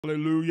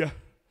Hallelujah.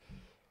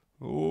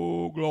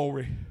 Oh,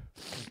 glory.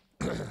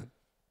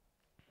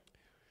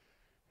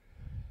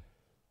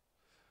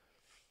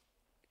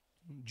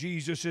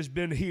 Jesus has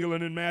been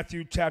healing in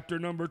Matthew chapter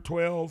number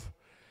 12.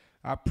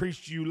 I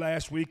preached to you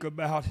last week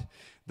about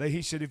that.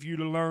 He said, if you'd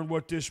have learned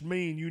what this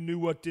means, you knew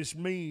what this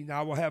means.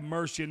 I will have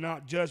mercy and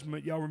not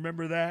judgment. Y'all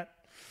remember that?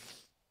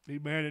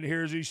 Amen. And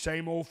here's these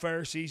same old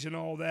Pharisees and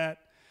all that.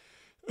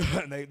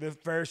 The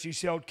Pharisees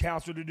held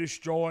counsel to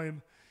destroy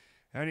him.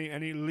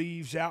 And he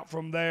leaves out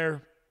from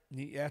there.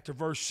 After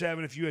verse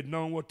 7, if you had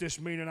known what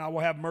this means, and I will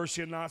have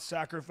mercy and not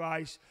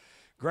sacrifice.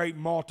 Great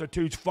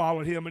multitudes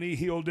followed him, and he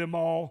healed them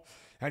all.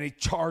 And he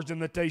charged them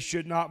that they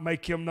should not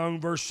make him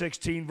known. Verse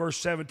 16, verse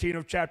 17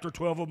 of chapter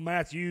 12 of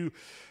Matthew.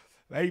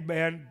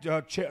 Amen.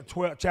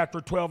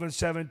 Chapter 12 and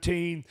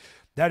 17.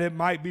 That it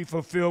might be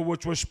fulfilled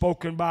which was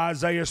spoken by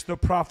Isaiah the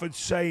prophet,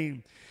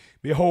 saying,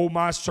 Behold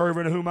my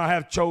servant whom I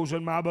have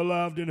chosen, my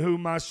beloved, in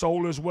whom my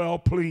soul is well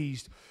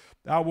pleased.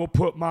 I will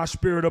put my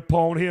spirit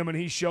upon him, and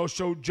he shall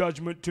show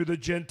judgment to the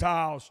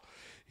Gentiles.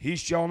 He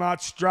shall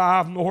not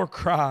strive nor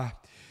cry,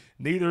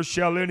 neither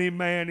shall any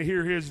man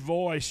hear his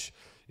voice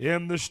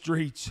in the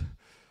streets.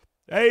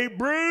 A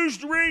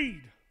bruised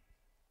reed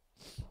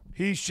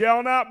he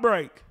shall not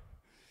break,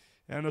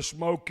 and a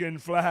smoking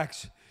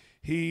flax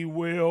he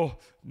will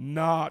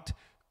not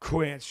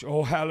quench.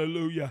 Oh,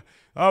 hallelujah.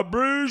 A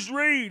bruised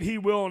reed he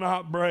will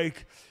not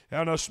break,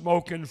 and a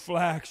smoking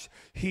flax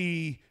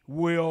he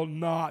will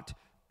not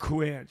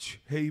quench.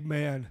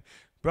 Amen.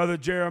 Brother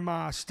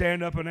Jeremiah,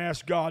 stand up and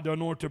ask God to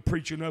anoint the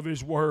preaching of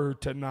his word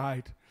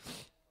tonight.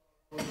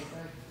 Lord, we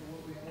thank you for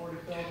what we've already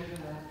felt here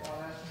tonight. God,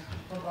 ask you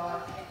to come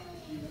by.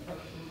 You touch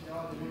this,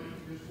 God, the word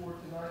you just for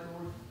tonight,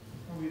 Lord.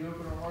 And we'd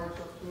open our hearts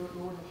up to it,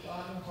 Lord, and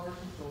God, and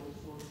hearts and souls,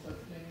 Lord, touch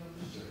the name of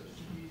this service.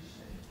 In Jesus'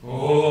 name.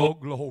 Oh,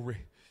 glory.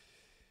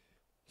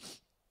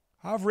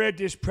 I've read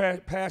this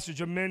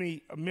passage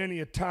many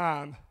a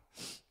time,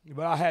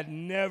 but I had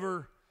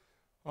never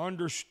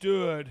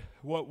understood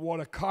what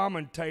a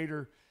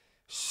commentator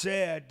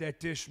said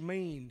that this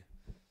mean.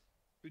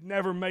 It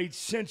never made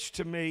sense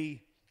to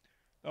me.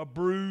 A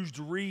bruised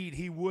reed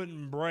he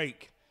wouldn't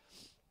break.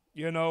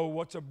 You know,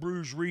 what's a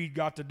bruised reed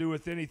got to do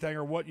with anything,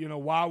 or what,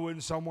 why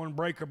wouldn't someone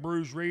break a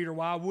bruised reed, or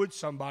why would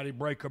somebody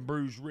break a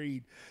bruised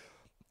reed?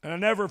 And I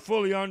never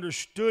fully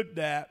understood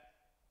that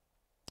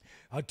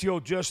until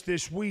just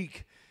this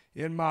week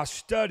in my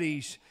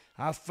studies.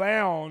 I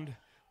found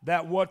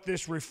that what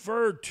this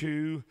referred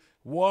to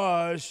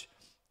was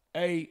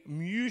a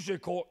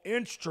musical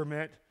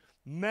instrument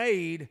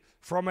made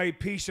from a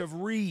piece of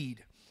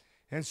reed.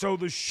 And so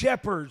the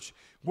shepherds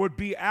would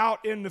be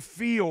out in the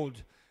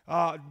field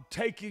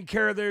taking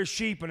care of their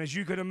sheep. And as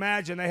you can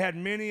imagine, they had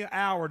many an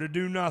hour to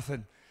do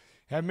nothing.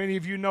 And many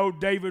of you know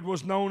David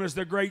was known as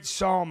the great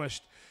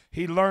psalmist.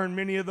 He learned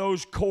many of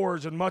those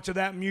chords and much of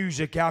that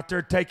music out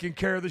there taking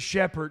care of the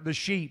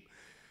sheep.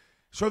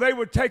 So they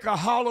would take a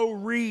hollow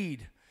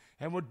reed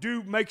and would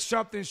make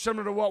something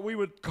similar to what we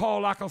would call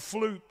like a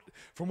flute,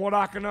 from what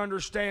I can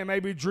understand.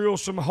 Maybe drill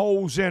some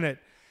holes in it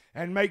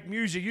and make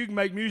music. You can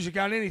make music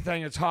out of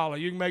anything that's hollow.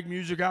 You can make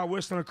music out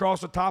whistling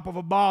across the top of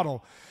a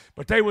bottle.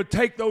 But they would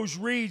take those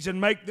reeds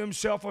and make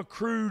themselves a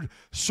crude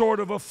sort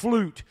of a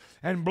flute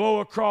and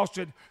blow across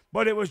it.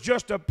 But it was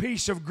just a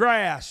piece of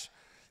grass,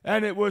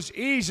 and it was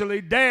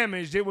easily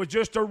damaged. It was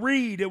just a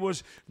reed. It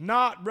was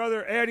not,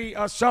 Brother Eddie,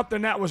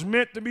 something that was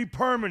meant to be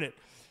permanent.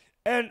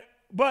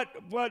 But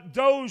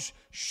those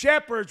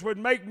shepherds would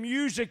make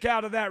music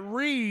out of that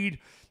reed,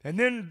 and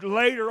then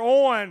later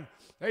on,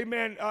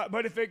 amen,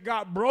 but if it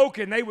got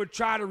broken, they would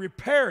try to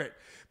repair it,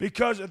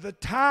 because of the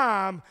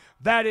time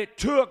that it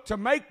took to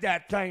make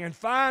that thing and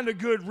find a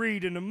good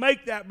reed and to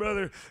make that,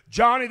 Brother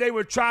Johnny, they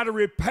would try to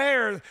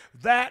repair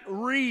that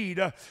reed.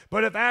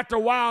 But if after a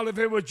while, if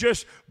it was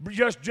just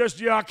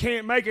I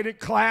can't make it, it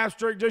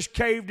collapsed, or it just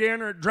caved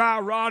in, or it dry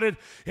rotted,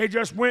 it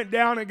just went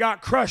down and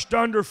got crushed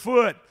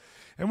underfoot.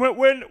 And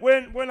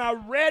when I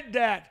read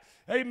that,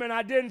 amen,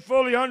 I didn't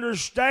fully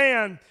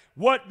understand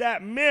what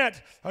that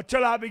meant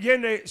until I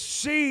began to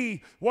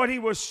see what he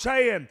was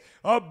saying.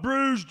 A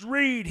bruised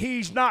reed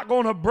he's not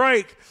going to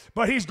break,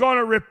 but he's going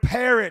to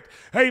repair it.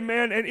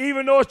 Amen. And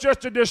even though it's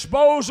just a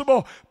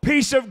disposable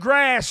piece of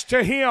grass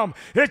to him,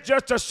 it's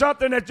just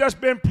something that's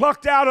just been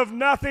plucked out of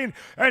nothing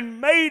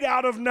and made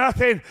out of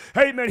nothing.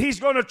 Amen. He's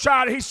going to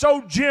try to, he's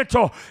so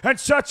gentle and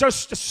such a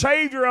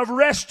savior of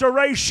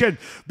restoration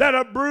that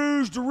a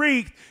bruised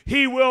reed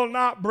he will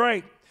not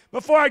break.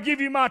 Before I give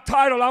you my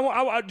title,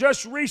 I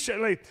just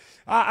recently,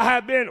 I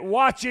have been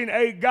watching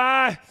a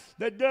guy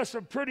that does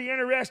some pretty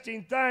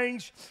interesting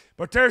things.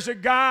 But there's a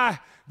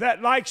guy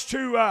that likes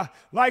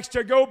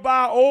to go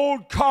buy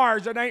old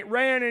cars that ain't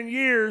ran in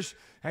years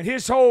And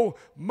his whole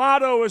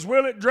motto is,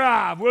 will it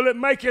drive? Will it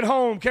make it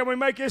home? Can we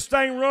make this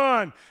thing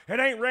run? It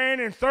ain't ran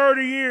in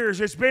 30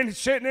 years. It's been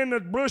sitting in the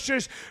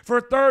bushes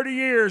for 30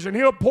 years. And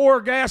he'll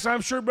pour gas.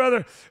 I'm sure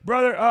brother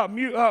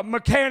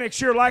mechanics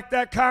here like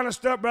that kind of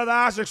stuff. Brother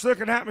Isaac's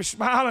looking at me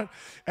smiling.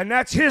 And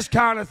that's his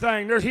kind of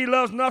thing. He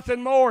loves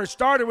nothing more. It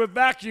started with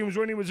vacuums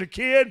when he was a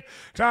kid,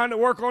 trying to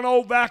work on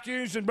old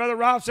vacuums. And Brother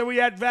Rob said we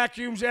had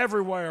vacuums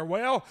everywhere.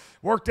 Well,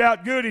 worked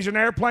out good. He's an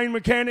airplane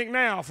mechanic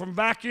now, from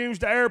vacuums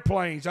to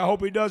airplanes. I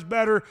hope he does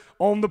better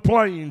on the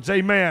planes.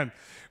 Amen.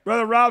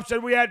 Brother Rob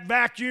said we had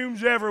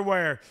vacuums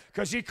everywhere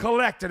because he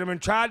collected them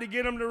and tried to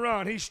get them to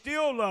run. He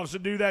still loves to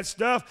do that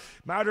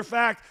stuff. Matter of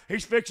fact,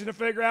 he's fixing to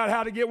figure out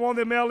how to get one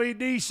of them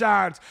LED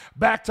signs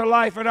back to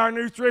life at our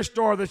new thrift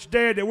store that's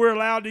dead that we're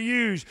allowed to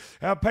use.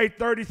 I paid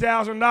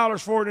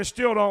 $30,000 for it and it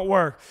still don't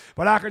work.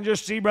 But I can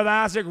just see Brother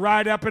Isaac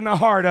right up in the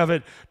heart of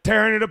it,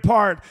 tearing it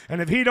apart.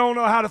 And if he don't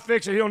know how to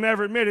fix it, he'll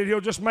never admit it.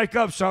 He'll just make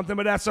up something,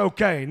 but that's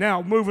okay.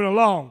 Now, moving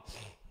along.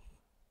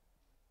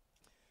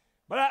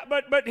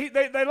 But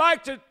they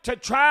like to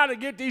try to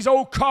get these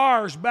old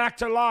cars back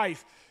to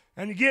life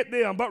and get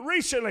them. But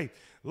recently,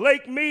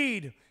 Lake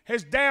Mead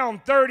has down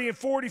 30 and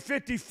 40,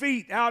 50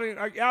 feet out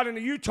in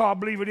the Utah, I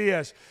believe it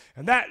is.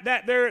 And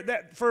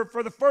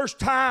for the first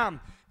time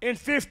in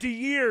 50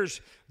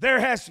 years,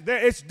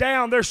 it's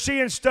down. They're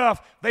seeing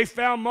stuff. They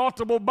found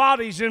multiple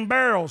bodies in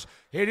barrels.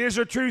 It is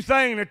a true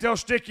thing that they'll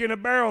stick you in a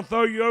barrel and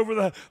throw you over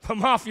the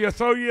mafia,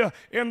 throw you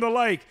in the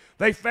lake.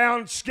 They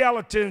found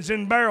skeletons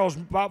in barrels,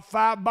 about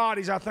 5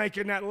 bodies, I think,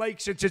 in that lake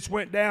since it's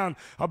went down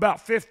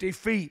about 50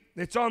 feet.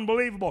 It's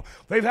unbelievable.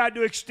 They've had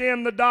to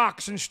extend the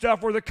docks and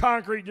stuff where the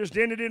concrete just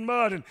ended in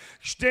mud and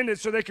extend it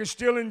so they can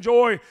still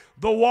enjoy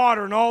the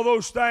water and all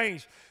those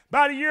things.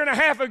 About a year and a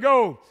half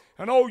ago,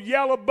 an old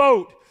yellow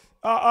boat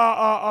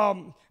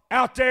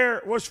out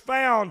there was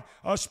found,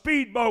 a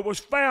speedboat was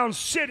found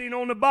sitting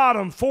on the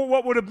bottom for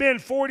what would have been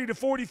 40 to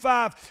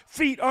 45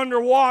 feet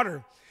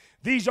underwater.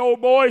 These old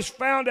boys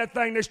found that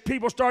thing. There's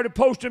people started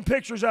posting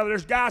pictures of it.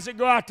 There's guys that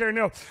go out there and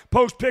they'll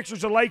post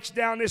pictures of lakes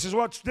down. This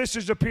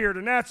has appeared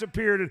and that's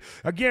appeared. And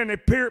again, they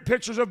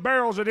pictures of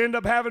barrels that end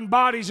up having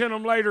bodies in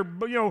them later,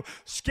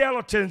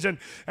 skeletons.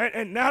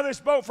 And now this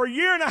boat, for a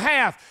year and a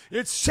half,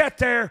 it's sat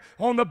there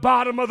on the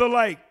bottom of the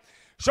lake.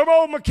 Some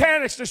old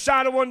mechanics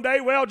decided one day,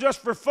 well,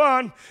 just for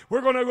fun, we're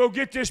going to go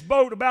get this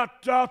boat.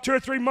 About 2 or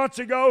 3 months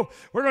ago,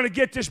 we're going to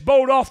get this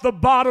boat off the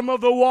bottom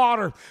of the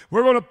water.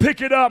 We're going to pick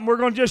it up, and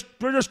we're just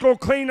going to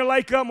clean the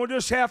lake up, and we'll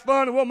just have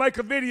fun, and we'll make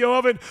a video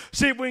of it,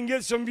 see if we can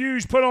get some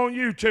views put on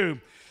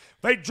YouTube.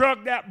 They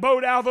drug that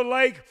boat out of the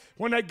lake.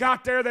 When they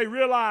got there, they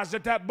realized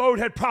that boat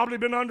had probably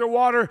been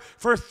underwater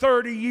for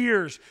 30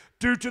 years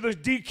due to the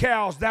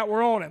decals that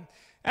were on it.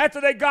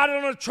 After they got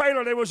it on a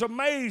trailer, they was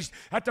amazed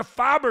that the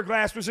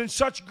fiberglass was in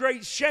such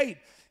great shape.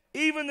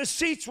 Even the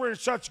seats were in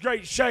such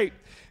great shape.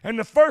 And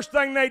the first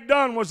thing they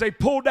done was they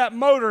pulled that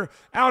motor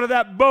out of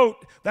that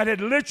boat that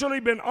had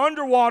literally been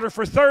underwater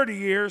for 30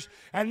 years,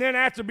 and then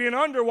after being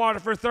underwater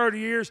for 30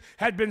 years,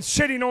 had been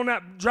sitting on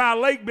that dry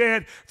lake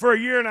bed for a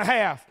year and a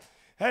half.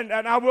 And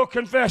I will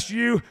confess to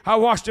you, I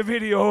watched a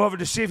video of it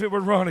to see if it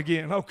would run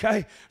again,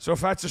 okay? So if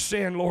that's a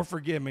sin, Lord,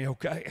 forgive me,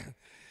 okay?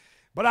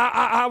 But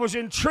I was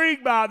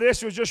intrigued by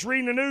this. I was just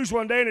reading the news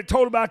one day, and it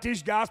told about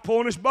these guys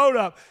pulling this boat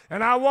up.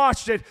 And I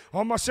watched it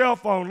on my cell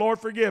phone. Lord,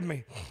 forgive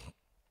me.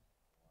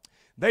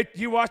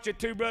 You watched it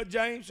too, Brother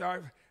James? All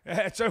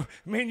right. So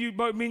me and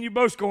you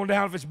both going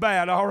down if it's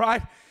bad, all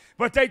right?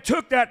 But they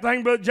took that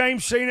thing, Brother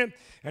James seen it,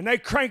 and they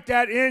cranked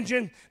that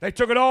engine. They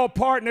took it all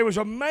apart, and they was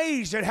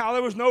amazed at how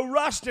there was no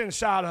rust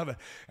inside of it.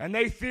 And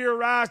they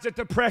theorized that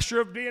the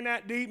pressure of being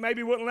that deep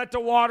maybe wouldn't let the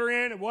water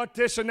in, and what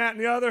this and that and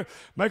the other.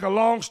 Make a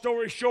long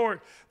story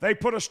short, they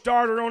put a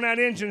starter on that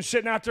engine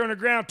sitting out there on the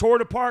ground, tore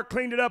it apart,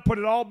 cleaned it up, put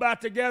it all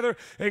back together,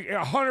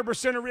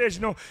 100%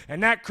 original,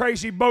 and that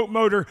crazy boat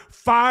motor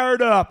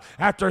fired up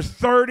after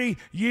 30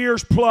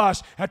 years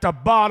plus at the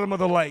bottom of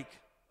the lake.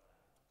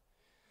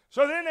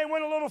 So then they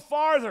went a little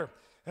farther,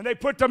 and they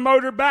put the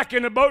motor back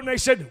in the boat, and they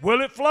said, will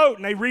it float?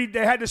 And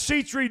they had the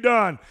seats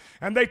redone,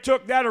 and they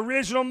took that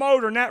original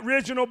motor and that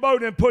original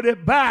boat and put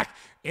it back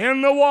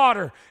in the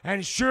water,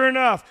 and sure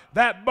enough,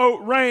 that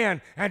boat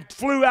ran and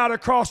flew out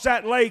across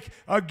that lake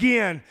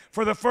again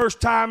for the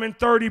first time in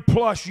 30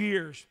 plus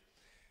years.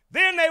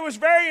 Then they was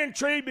very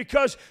intrigued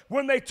because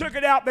when they took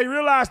it out, they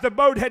realized the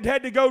boat had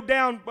to go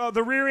down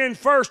the rear end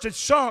first. It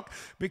sunk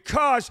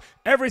because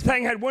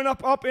everything had went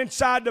up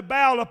inside the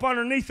bow, up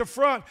underneath the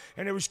front,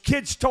 and it was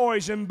kids'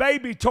 toys and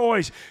baby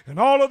toys and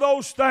all of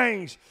those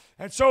things.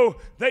 And so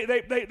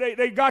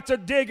they got to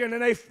digging,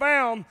 and they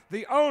found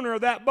the owner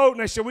of that boat, and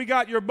they said, we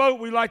got your boat.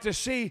 We'd like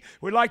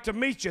to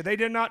meet you. They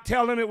did not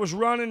tell him it was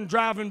running,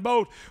 driving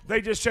boat.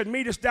 They just said,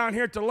 meet us down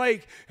here at the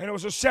lake, and it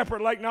was a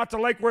separate lake, not the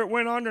lake where it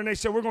went under, and they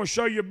said, we're going to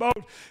show you a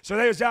boat. So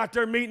they was out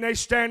there meeting. They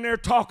stand there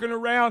talking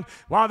around.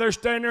 While they're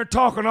standing there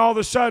talking, all of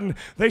a sudden,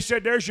 they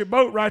said, there's your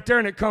boat right there,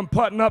 and it come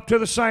putting up to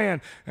the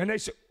sand. And they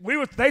said,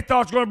 they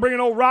thought it was going to bring an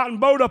old rotten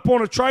boat up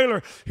on a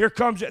trailer. Here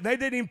comes it. They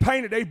didn't even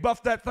paint it. They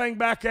buffed that thing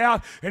back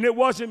out, and it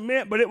wasn't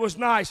mint, but it was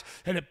nice.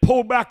 And it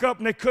pulled back up,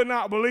 and they could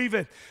not believe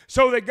it.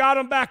 So they got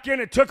them back in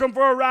it, took them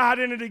for a ride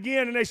in it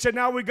again, and they said,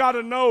 now we got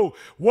to know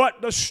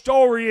what the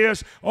story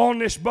is on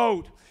this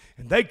boat.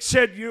 And they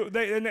said,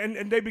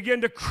 and they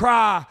began to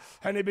cry,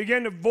 and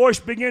their voice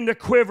began to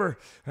quiver.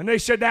 And they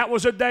said, that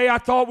was a day I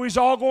thought we was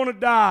all going to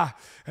die.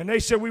 And they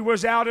said we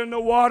was out in the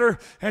water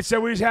and said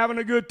we was having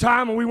a good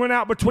time, and we went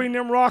out between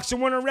them rocks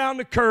and went around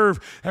the curve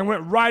and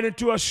went right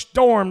into a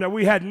storm that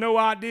we had no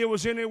idea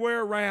was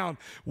anywhere around.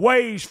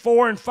 Waves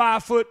 4 and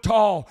 5 foot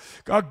tall.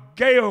 A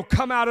gale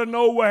come out of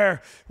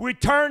nowhere. We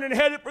turned and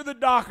headed for the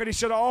dock, and he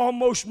said I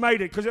almost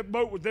made it because that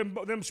boat,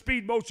 them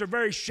speed boats are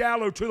very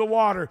shallow to the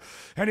water.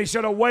 And he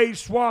said a wave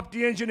swamped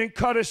the engine and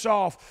cut us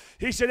off.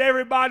 He said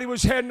everybody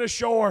was heading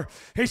ashore.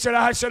 He said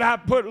I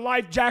put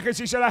life jackets.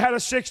 He said I had a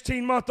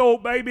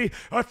 16-month-old baby,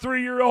 a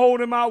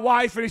 3-year-old, and my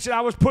wife, and he said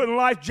I was putting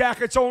life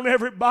jackets on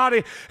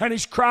everybody, and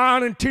he's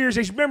crying in tears.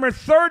 He's remembering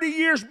 30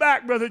 years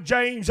back, Brother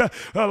James,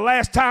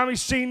 last time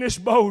he's seen this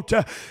boat,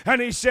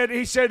 and he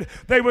said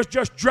they was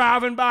just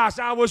driving by us.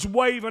 I was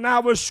waving, I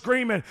was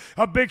screaming.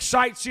 A big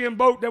sightseeing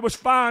boat that was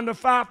fine. The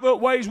 5-foot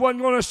waves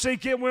wasn't going to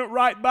sink. It went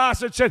right by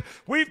us and said,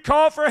 we've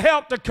called for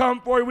help to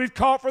come for you. We've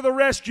called for the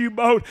rescue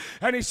boat.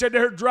 And he said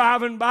they're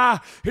driving by.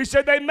 He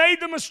said they made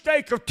the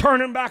mistake of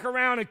turning back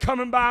around and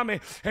coming by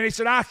me. And he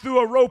said I threw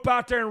a rope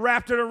out there and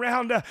wrapped it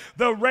around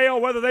the rail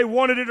whether they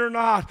wanted it or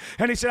not.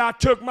 And he said I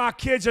took my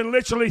kids and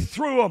literally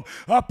threw them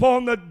up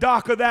on the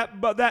dock of that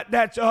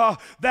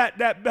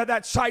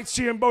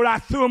sightseeing boat. I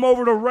threw them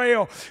over the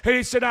rail. And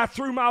he said I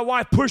threw my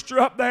wife, pushed her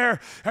up there.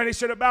 And he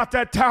said about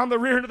that time the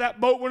rear end of that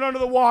boat went under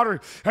the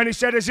water. And he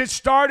said as it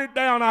started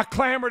down, I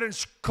clambered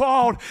and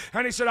clawed.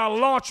 And he said I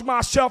launched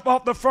myself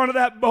off the front of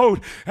that boat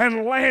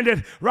and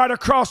landed right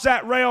across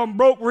that rail and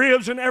broke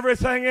ribs and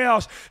everything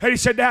else. And he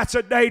said that's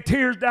a day,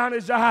 tears down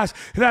his eyes,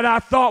 that I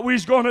thought we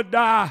was going to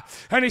die.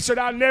 And he said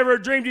I never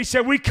dreamed. He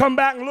said we come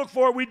back and look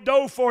for it. We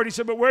dove for it. He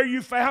said but where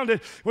you found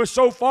it was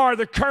so far,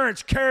 the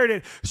currents carried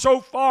it so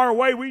far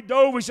away. We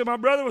dove. He said my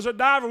brother was a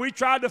diver. We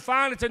tried to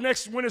find it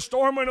when the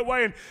storm went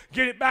away and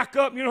get it back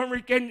up,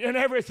 and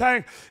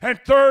everything. And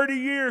 30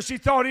 years he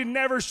thought he'd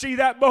never see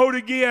that boat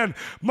again,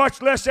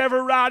 much less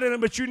ever ride in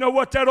it. But you know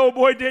what that old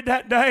boy did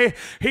that day?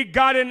 He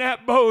got in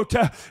that boat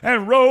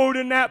and rode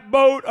in that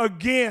boat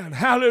again.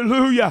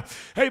 Hallelujah.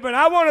 Hey, but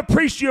I want to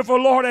preach to you if the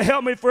Lord to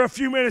help me for a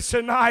few minutes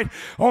tonight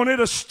on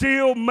it'll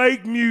still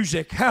make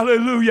music.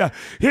 Hallelujah.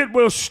 It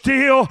will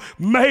still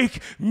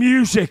make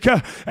music.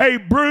 A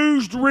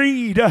bruised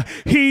reed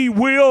he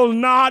will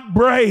not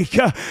break.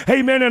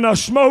 Amen. And a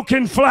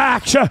smoking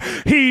flax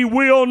he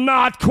will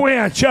not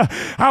quench.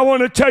 I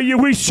want to tell you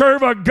we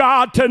serve a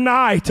God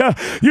tonight.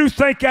 You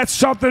think that's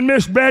something,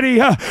 Miss Betty,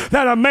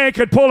 that a man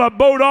could pull a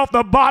boat off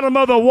the bottom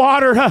of the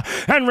water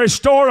and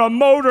restore a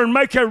motor and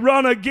make it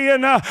run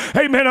again?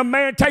 Amen. A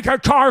man take a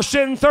car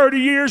sitting 30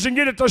 years and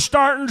get it to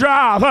start and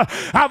drive.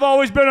 I've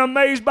always been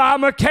amazed by a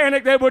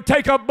mechanic that would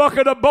take a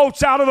bucket of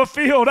bolts out of a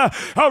field,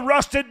 a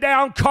rusted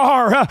down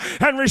car,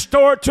 and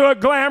restore it to a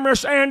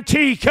glamorous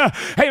antique.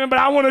 Amen. But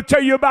I want to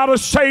tell you about a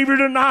Savior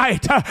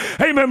tonight.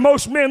 Amen.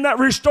 Most men that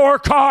restore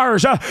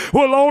cars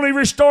will only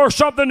restore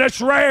something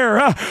that's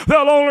rare.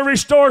 They'll only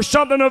restore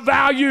something of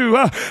value.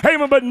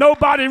 Amen. But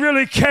nobody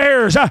really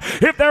cares.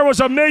 If there was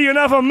 1 million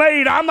of them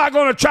made, I'm not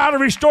going to try to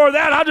restore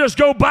that. I'll just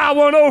go buy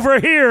one over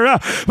here.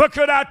 But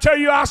could I tell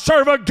you, I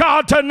serve a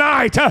God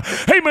tonight,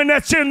 amen,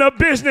 that's in the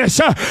business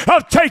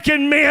of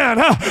taking men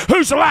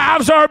whose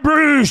lives are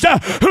bruised,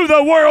 who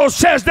the world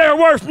says they're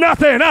worth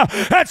nothing,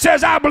 that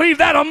says, I believe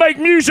that'll make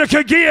music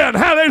again.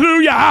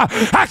 Hallelujah.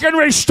 I can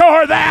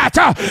restore that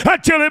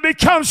until it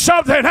becomes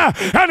something,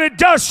 and it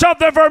does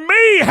something for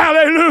me.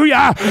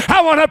 Hallelujah.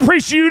 I want to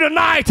preach to you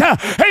tonight.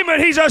 Amen.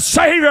 He's a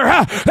Savior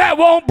that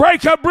won't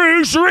break a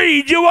bruised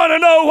reed. You want to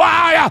know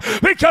why?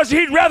 Because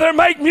he'd rather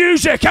make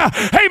music,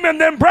 amen,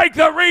 than break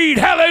the reed.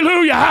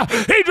 Hallelujah.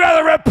 He'd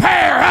rather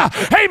repair,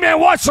 amen,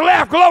 what's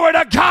left. Glory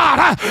to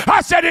God.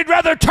 I said he'd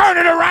rather turn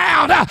it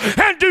around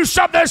and do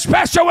something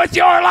special with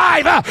your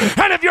life.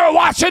 And if you're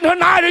watching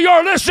tonight or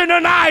you're listening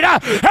tonight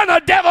and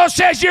the devil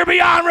says you're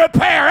beyond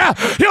repair,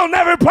 you'll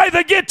never play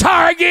the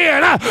guitar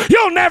again,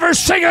 you'll never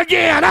sing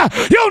again,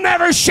 you'll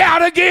never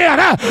shout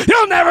again,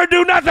 you'll never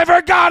do nothing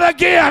for God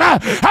again.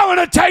 I want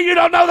to tell you,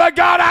 don't know the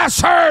God I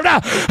serve,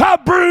 a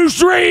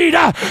bruised reed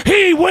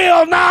he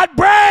will not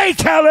break.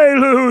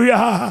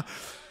 Hallelujah.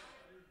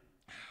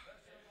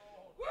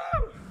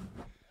 Woo.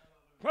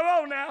 Come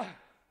on now.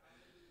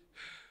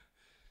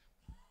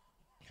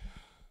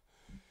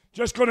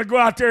 Just going to go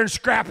out there and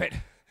scrap it.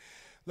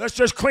 Let's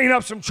just clean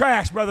up some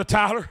trash, Brother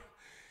Tyler.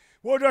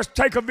 We'll just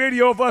take a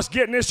video of us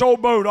getting this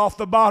old boat off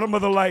the bottom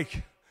of the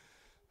lake.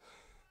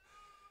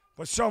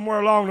 But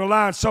somewhere along the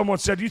line, someone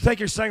said, you think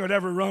this thing would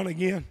ever run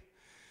again?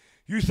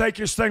 You think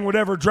this thing would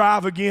ever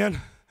drive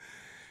again?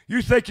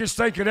 You think this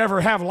thing could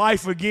ever have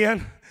life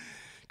again?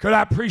 Could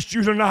I preach to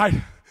you tonight?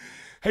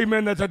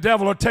 Amen, that the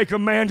devil will take a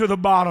man to the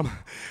bottom.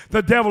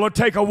 The devil will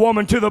take a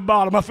woman to the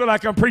bottom. I feel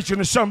like I'm preaching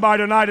to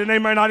somebody tonight, and they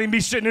may not even be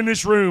sitting in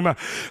this room.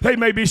 They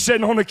may be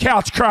sitting on the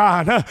couch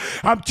crying.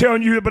 I'm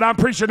telling you, but I'm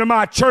preaching to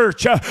my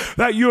church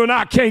that you and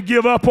I can't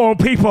give up on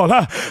people.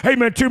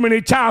 Amen. Too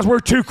many times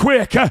we're too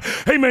quick.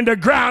 Amen. To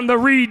grind the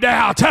reed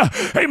out.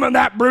 Amen.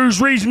 That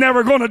bruised reed's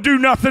never going to do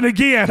nothing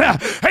again.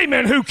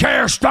 Amen. Who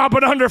cares? Stomp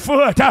it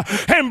underfoot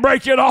and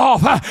break it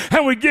off.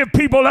 And we give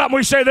people up and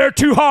we say they're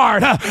too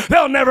hard.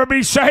 They'll never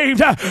be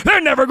saved.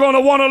 They're never going to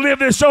want to live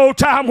this old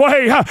time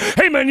way.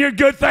 Amen. You're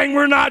good thing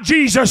we're not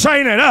Jesus,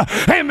 ain't it?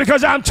 Amen.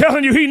 Because I'm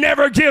telling you, he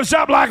never gives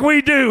up like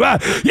we do.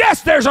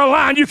 Yes, there's a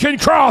line you can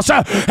cross.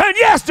 And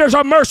yes, there's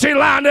a mercy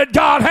line that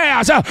God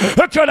has.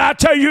 Could I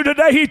tell you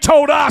today, he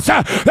told us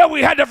that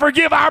we had to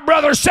forgive our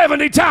brother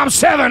 70 times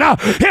 7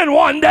 in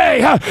one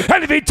day.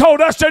 And if he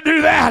told us to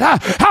do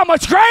that, how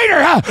much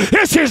greater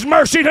is his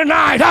mercy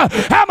tonight?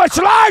 How much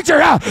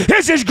larger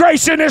is his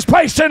grace in this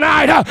place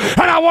tonight?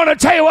 And I want to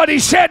tell you what he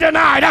said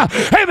tonight.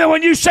 Amen.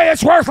 When you say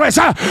it's worthless,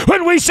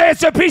 when we say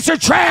it's a piece of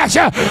trash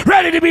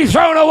ready to be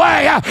thrown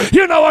away,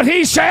 you know what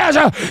he says?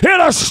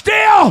 It'll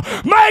still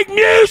make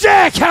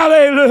music.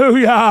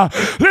 Hallelujah.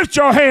 Lift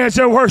your hands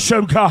and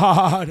worship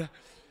God.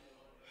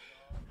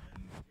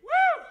 Woo!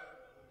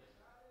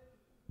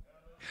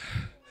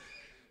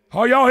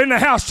 Are y'all in the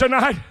house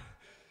tonight?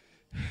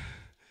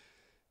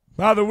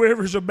 By the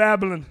rivers of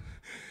Babylon,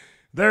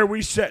 there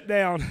we sat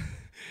down.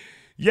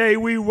 Yea,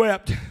 we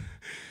wept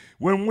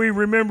when we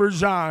remembered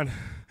Zion.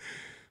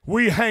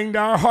 We hanged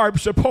our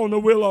harps upon the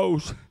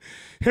willows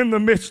in the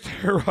midst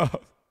thereof.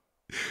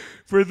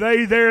 For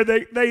they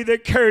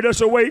that carried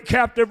us away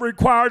captive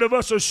required of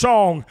us a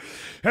song,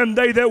 and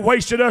they that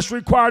wasted us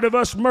required of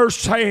us mirth,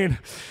 saying,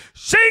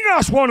 sing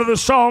us one of the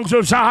songs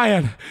of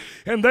Zion.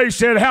 And they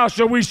said, how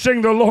shall we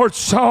sing the Lord's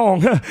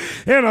song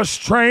in a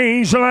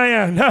strange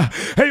land?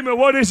 Amen.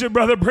 What is it,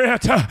 Brother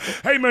Brett?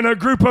 Amen. A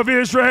group of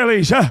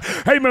Israelis,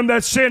 amen,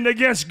 that sinned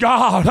against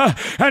God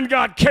and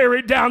got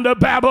carried down to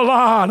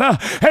Babylon.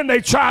 And they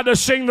tried to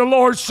sing the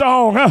Lord's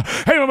song.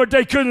 Amen. But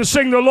they couldn't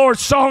sing the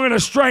Lord's song in a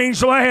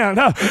strange land.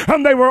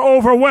 And they were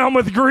overwhelmed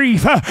with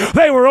grief.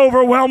 They were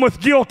overwhelmed with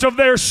guilt of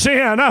their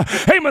sin.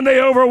 Amen. They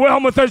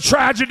overwhelmed with the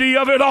tragedy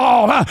of it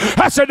all.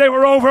 I said they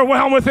were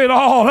overwhelmed with it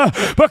all.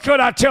 But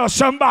could I tell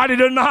somebody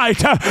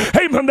tonight,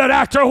 amen, that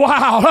after a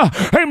while,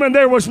 amen,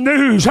 there was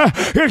news.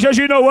 Because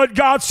you know what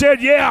God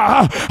said?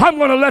 Yeah, I'm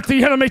going to let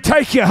the enemy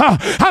take you.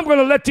 I'm going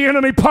to let the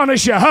enemy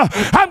punish you.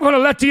 I'm going to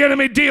let the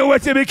enemy deal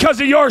with you because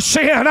of your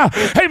sin.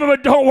 Amen,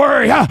 but don't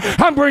worry.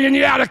 I'm bringing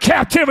you out of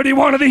captivity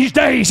one of these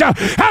days.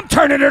 I'm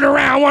turning it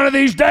around one of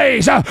these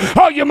days.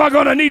 Oh, you're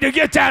going to need to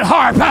get that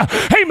harp,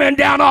 amen,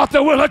 down off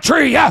the willow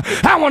tree.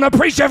 I want to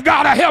preach if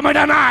God will help me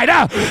tonight.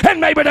 And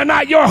maybe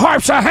tonight your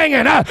harps are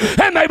hanging.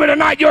 And maybe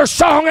tonight your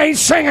song ain't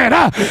singing.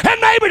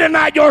 And maybe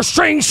tonight your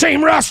strings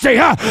seem rusty.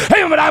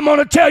 But I'm going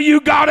to tell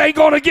you, God ain't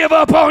going to give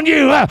up on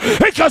you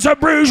because a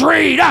bruised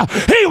reed,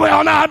 he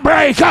will not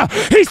break.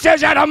 He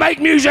says that'll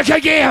make music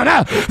again.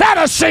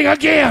 That'll sing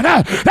again.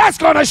 That's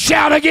going to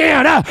shout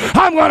again.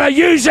 I'm going to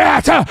use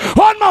that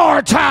one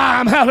more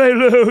time.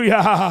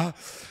 Hallelujah.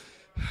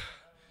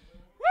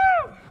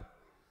 Woo!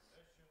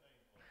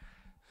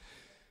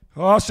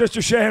 Oh,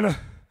 Sister Shanna,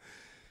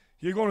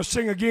 you're going to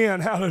sing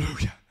again.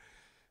 Hallelujah.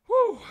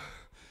 Woo.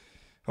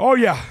 Oh,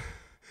 yeah.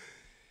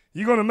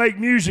 You're going to make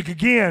music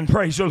again.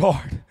 Praise the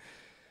Lord.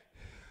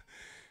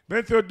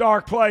 Been through a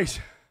dark place,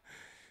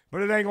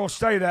 but it ain't going to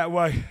stay that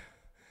way.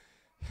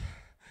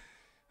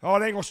 Oh,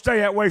 it ain't going to stay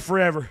that way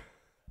forever.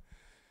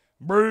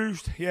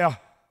 Bruised, yeah.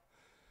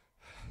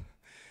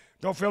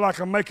 Don't feel like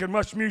I'm making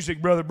much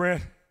music, Brother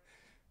Brent.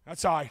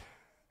 That's all right.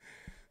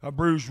 A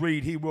bruised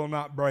reed, he will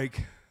not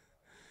break.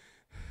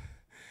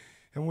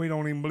 And we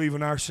don't even believe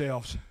in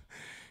ourselves.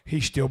 He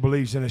still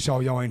believes in us. Oh,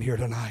 y'all ain't here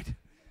tonight.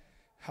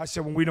 I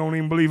said, when we don't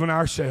even believe in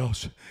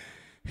ourselves,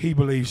 he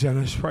believes in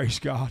us. Praise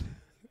God.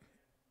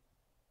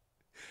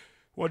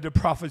 What did the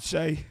prophet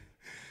say?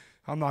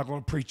 I'm not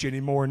going to preach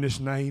anymore in this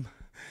name.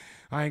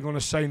 I ain't going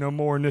to say no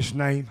more in this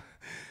name.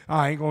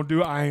 I ain't going to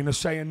do it. I ain't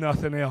saying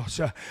nothing else.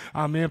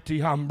 I'm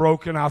empty. I'm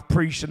broken. I've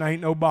preached and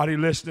ain't nobody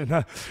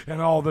listening.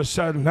 And all of a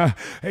sudden,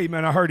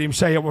 amen, I heard him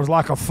say it was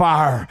like a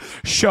fire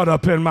shut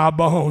up in my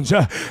bones.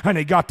 And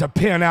he got the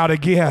pen out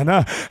again.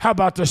 How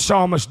about the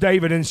psalmist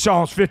David in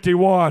Psalms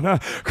 51?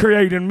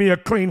 Creating me a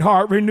clean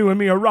heart, renewing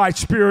me a right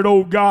spirit,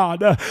 oh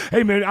God.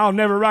 Amen. I'll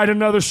never write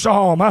another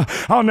psalm.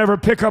 I'll never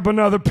pick up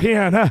another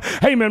pen.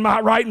 Amen.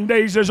 My writing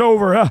days is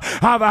over.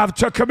 I've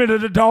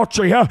committed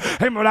adultery.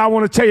 Amen. I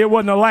want to tell you, it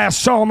wasn't the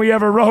last psalm he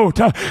ever wrote.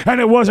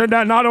 And it wasn't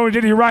that. Not only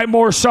did he write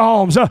more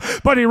psalms,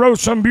 but he wrote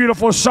some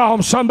beautiful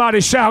psalms. Somebody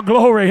shout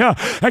glory.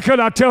 And could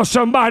I tell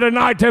somebody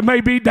tonight that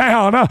may be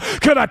down?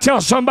 Could I tell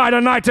somebody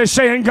tonight that's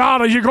saying, God,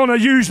 are you going to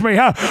use me?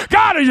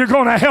 God, are you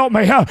going to help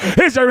me?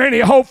 Is there any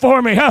hope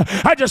for me?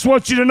 I just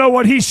want you to know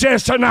what he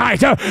says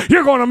tonight.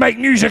 You're going to make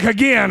music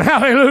again.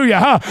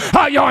 Hallelujah.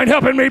 Y'all ain't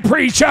helping me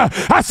preach.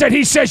 I said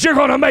he says you're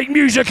going to make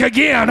music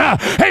again.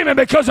 Amen.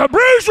 Because a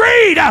bruised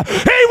reed,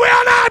 he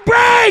will not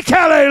break.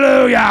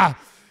 Hallelujah.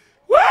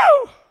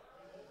 Woo!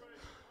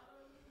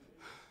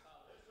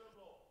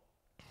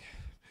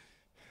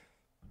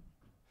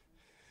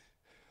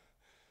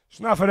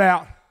 Snuff it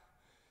out.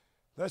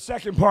 The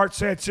second part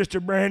said, Sister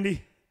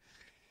Brandy,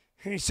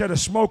 and he said, a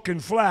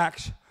smoking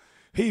flax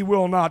he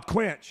will not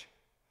quench.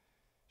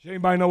 Does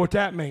anybody know what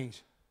that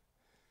means?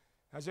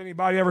 Has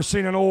anybody ever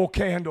seen an oil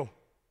candle?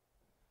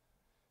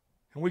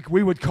 And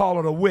we would call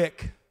it a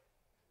wick,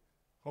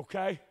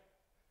 okay?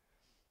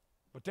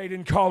 But they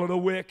didn't call it a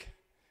wick.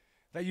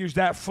 They used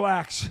that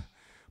flax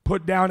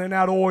put down in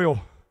that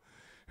oil.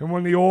 And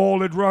when the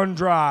oil had run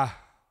dry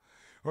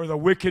or the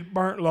wick had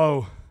burnt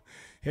low,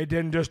 it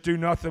didn't just do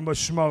nothing but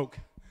smoke.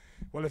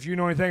 Well, if you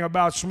know anything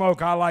about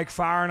smoke, I like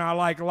fire and I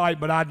like light,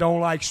 but I don't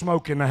like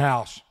smoke in the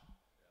house.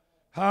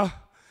 Huh?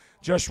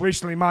 Just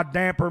recently, my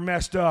damper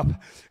messed up,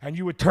 and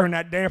you would turn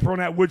that damper on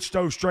that wood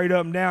stove straight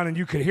up and down, and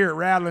you could hear it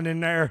rattling in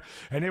there,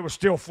 and it was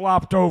still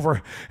flopped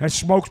over, and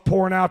smoke's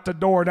pouring out the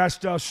door. That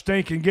stuff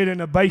stinking. Get in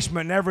the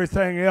basement and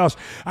everything else.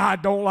 I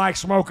don't like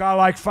smoke. I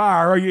like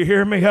fire. Are you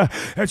hear me?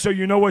 And so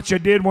you know what you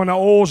did when the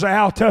oil's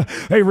out?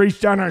 They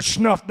reached down there and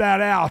snuffed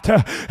that out.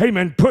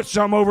 Amen. Put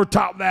some over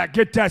top of that.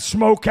 Get that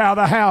smoke out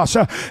of the house.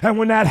 And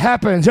when that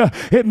happens,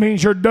 it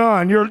means you're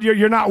done.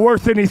 You're not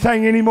worth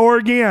anything anymore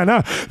again.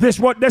 This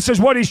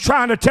is what he's trying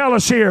to tell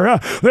us here.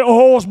 The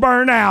oil's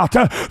burned out.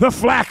 The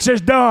flax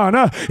is done.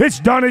 It's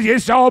done.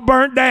 It's all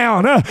burnt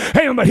down.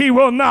 Amen. But he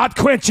will not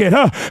quench it.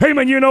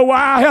 Amen. You know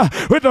why?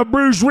 With a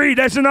bruised reed,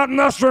 that's nothing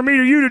else for me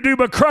or you to do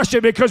but crush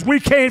it, because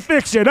we can't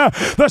fix it.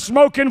 The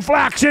smoking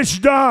flax, it's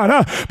done.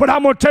 But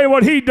I'm going to tell you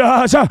what he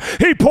does.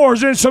 He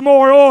pours in some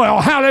more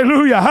oil.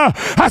 Hallelujah.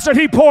 I said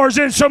he pours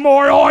in some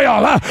more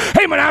oil.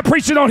 Amen. I'm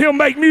preaching on he'll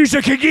make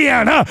music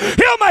again.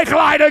 He'll make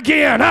light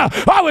again.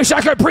 I wish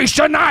I could preach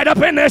tonight up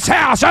in this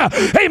house.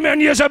 Amen.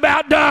 You're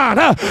about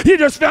done. You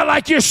just felt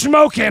like you're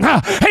smoking.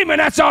 Amen.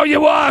 That's all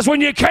you was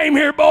when you came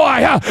here,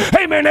 boy.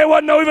 Amen. There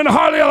wasn't even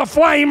hardly a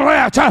flame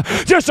left.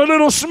 Just a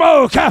little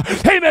smoke.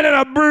 Amen. And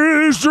a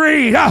bruised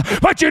reed.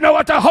 But you know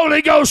what the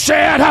Holy Ghost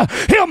said?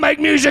 He'll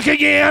make music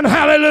again.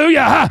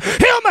 Hallelujah.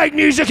 He'll make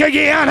music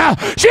again.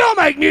 She'll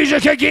make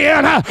music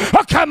again. Amen.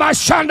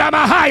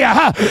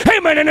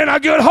 And in a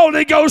good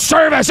Holy Ghost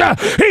service,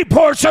 he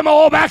poured some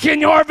oil back in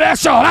your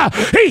vessel.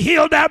 He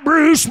healed that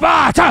bruised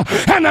spot.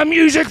 And the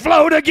music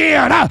flowed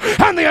again.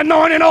 And the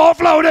anointing oil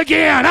flowed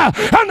again.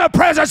 And the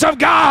presence of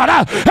God,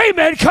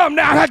 amen, come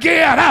down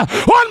again.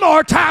 One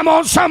more time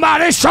on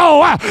somebody's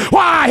soul.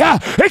 Why?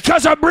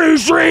 Because a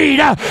bruised reed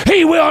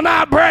he will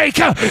not break,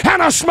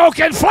 and a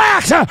smoking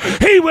flax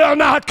he will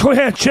not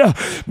quench.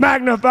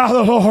 Magnify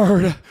the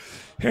Lord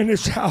in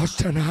this house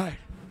tonight.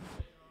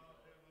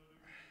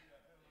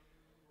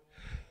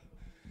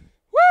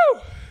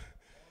 Woo!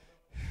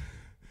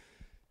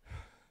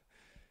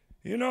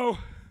 You know,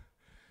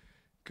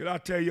 could I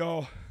tell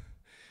y'all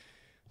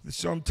that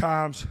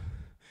sometimes,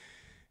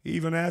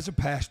 even as a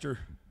pastor,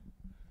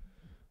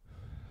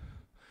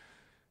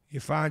 you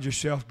find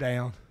yourself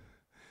down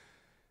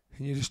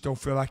and you just don't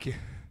feel like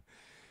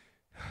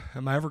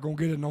am I ever going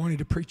to get anointed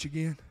to preach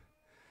again?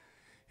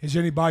 Is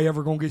anybody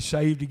ever going to get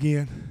saved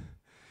again?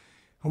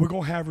 Are we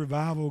going to have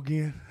revival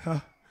again?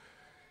 Huh?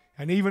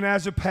 And even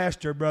as a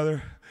pastor,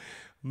 brother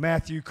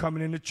Matthew,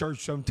 coming into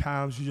church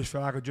sometimes, you just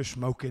feel like I'm just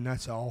smoking,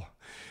 that's all.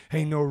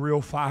 Ain't no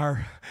real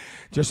fire.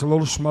 Just a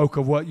little smoke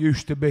of what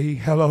used to be.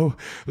 Hello,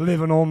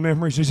 living on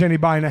memories. Is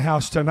anybody in the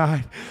house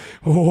tonight?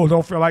 Oh,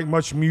 don't feel like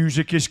much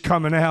music is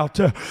coming out.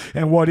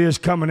 And what is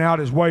coming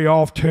out is way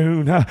off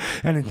tune.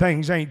 And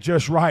things ain't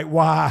just right.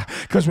 Why?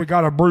 Because we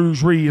got a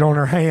bruised reed on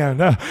our hand.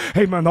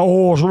 Amen. The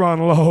oil's run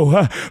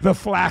low. The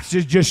flax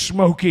is just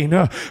smoking.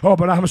 Oh,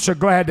 but I'm so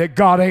glad that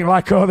God ain't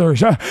like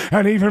others.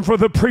 And even for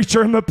the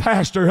preacher and the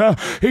pastor,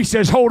 he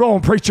says, hold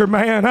on, preacher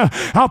man.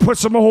 I'll put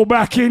some oil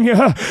back in you.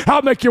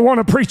 I'll make you want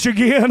to preach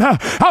again.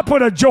 I'll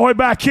put a joy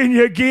back in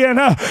you again.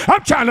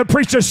 I'm trying to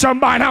preach to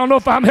somebody. I don't know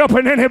if I'm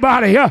helping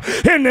anybody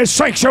in this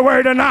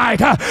sanctuary tonight,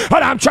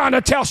 but I'm trying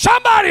to tell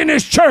somebody in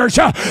this church,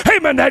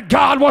 amen, that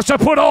God wants to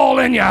put all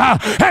in you,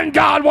 and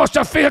God wants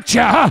to fix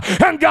you,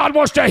 and God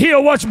wants to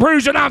heal what's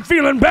bruised, and I'm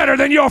feeling better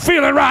than you're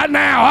feeling right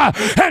now,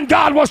 and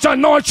God wants to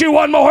anoint you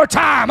one more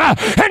time,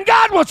 and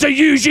God wants to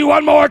use you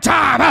one more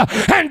time,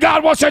 and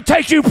God wants to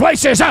take you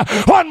places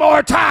one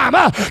more time.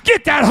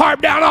 Get that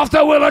harp down off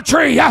the willow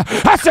tree.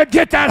 I said,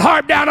 get that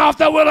harp down off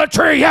the willow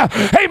tree.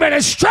 Amen.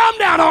 And strum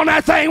down on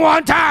that thing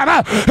one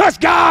time. Because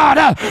God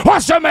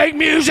wants to make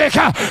music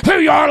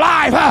through your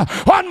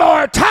life one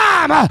more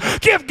time.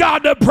 Give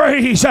God the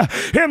praise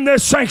in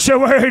this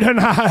sanctuary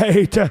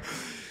tonight.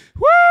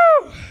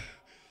 Woo!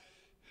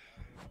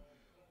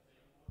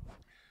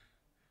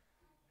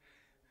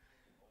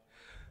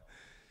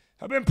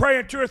 I've been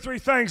praying 2 or 3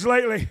 things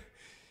lately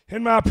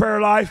in my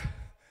prayer life.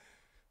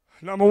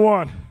 Number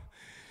 1,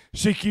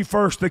 seek ye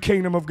first the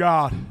kingdom of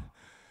God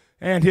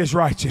and his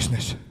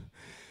righteousness,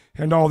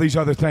 and all these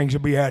other things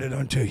will be added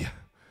unto you.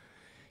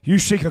 You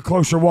seek a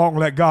closer walk and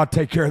let God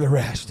take care of the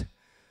rest.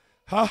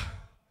 Huh?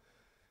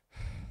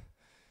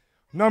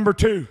 Number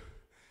 2,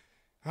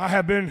 I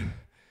have been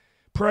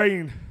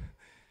praying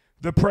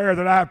the prayer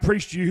that I have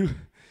preached to you,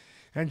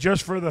 and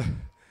just for the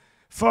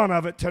fun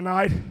of it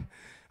tonight,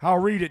 I'll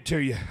read it to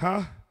you.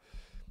 Huh?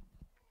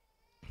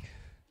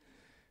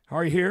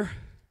 Are you here?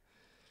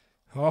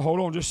 Oh, hold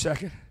on just a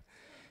second.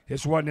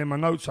 This wasn't in my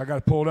notes. I got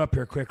to pull it up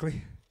here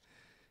quickly.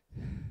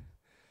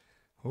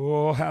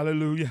 Oh,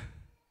 hallelujah.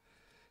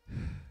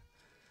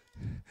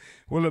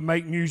 Will it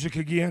make music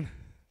again?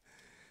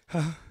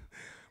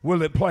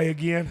 Will it play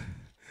again?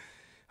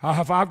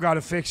 If I've got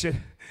to fix it,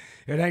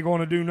 it ain't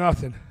going to do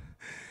nothing.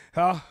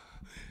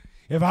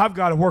 If I've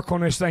got to work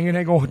on this thing, it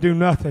ain't going to do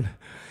nothing.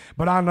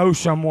 But I know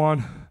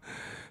someone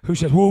who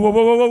says, whoa, whoa,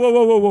 whoa, whoa, whoa,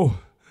 whoa, whoa, whoa.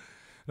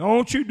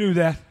 Don't you do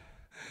that.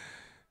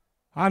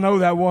 I know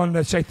that one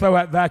that say, throw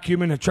that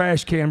vacuum in the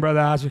trash can, Brother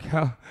Isaac.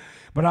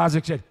 But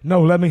Isaac said,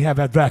 no, let me have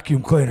that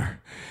vacuum cleaner.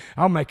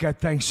 I'll make that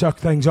thing suck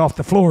things off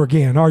the floor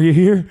again. Are you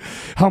here?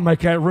 I'll make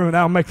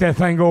that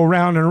thing go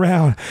around and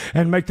around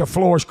and make the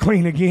floors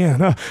clean again.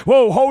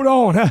 Whoa, hold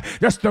on.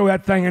 Just throw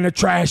that thing in the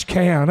trash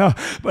can.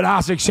 But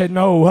Isaac said,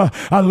 no,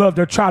 I love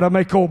to try to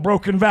make old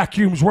broken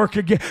vacuums work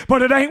again.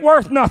 But it ain't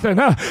worth nothing.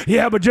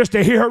 Yeah, but just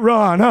to hear it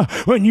run,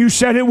 when you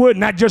said it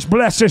wouldn't, that just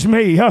blesses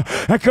me.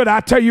 And could I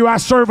tell you, I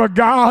serve a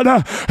God,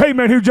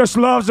 amen, who just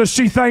loves to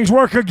see things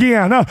work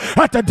again.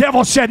 Like the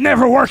devil said,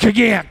 never work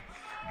again.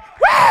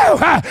 Woo!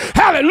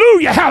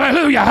 Hallelujah,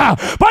 hallelujah.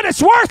 But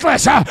it's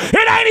worthless.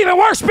 It ain't even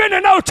worth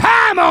spending no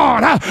time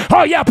on.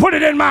 Oh, yeah, put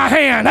it in my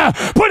hand.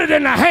 Put it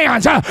in the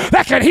hands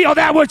that can heal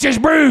that which is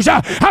bruised.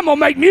 I'm going to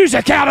make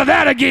music out of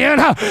that again.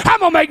 I'm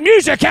going to make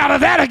music out of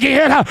that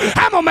again.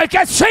 I'm going to make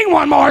that sing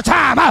one more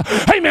time.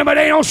 Amen, but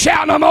they don't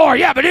shout no more.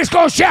 Yeah, but it's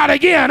going to shout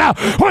again.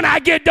 When I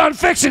get done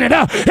fixing it,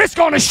 it's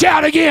going to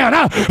shout again.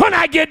 When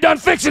I get done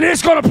fixing it,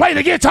 it's going to play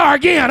the guitar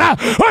again.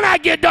 When I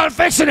get done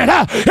fixing it,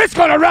 it's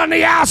going to run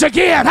the house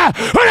again.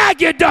 When I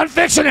get done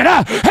fixing it,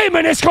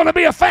 amen, it's going to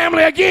be a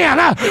family again.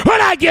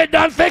 When I get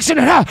done fixing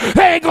it,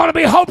 they ain't going to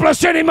be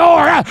hopeless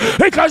anymore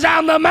because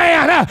I'm the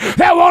man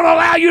that won't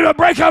allow you to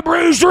break a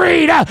bruised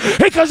reed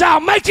because I'll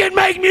make it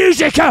make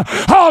music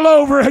all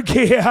over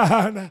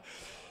again.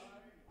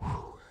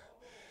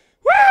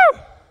 Woo!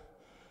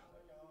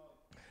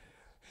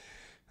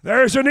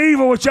 There's an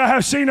evil which I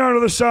have seen under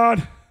the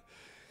sun,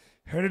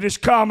 and it is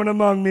common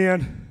among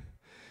men.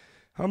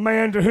 A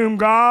man to whom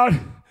God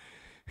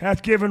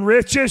hath given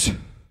riches,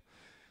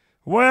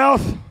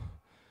 wealth,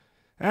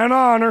 and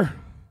honor.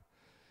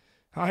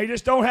 He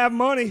just don't have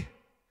money.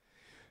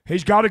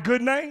 He's got a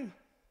good name.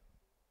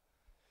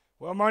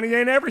 Well, money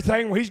ain't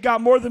everything. Well, he's got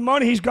more than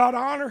money. He's got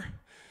honor.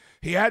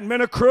 He hadn't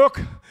been a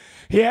crook.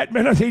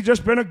 He's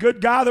just been a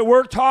good guy that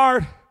worked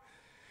hard.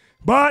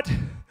 But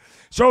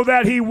so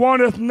that he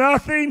wanteth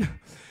nothing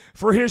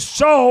for his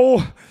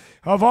soul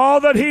of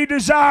all that he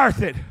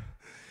desireth it.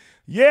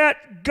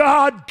 Yet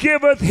God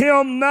giveth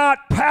him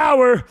not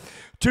power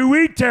to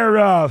eat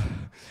thereof,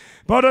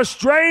 but a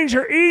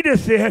stranger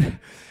eateth it.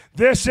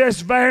 This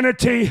is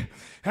vanity,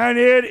 and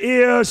it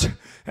is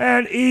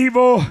an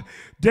evil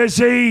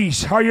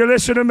disease. Are you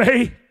listening to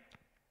me?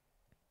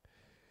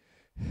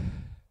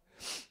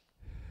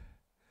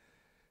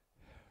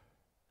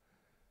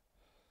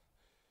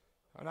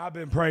 And I've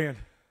been praying,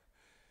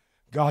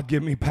 God,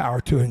 give me power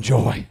to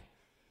enjoy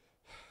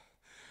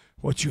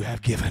what you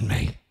have given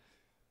me.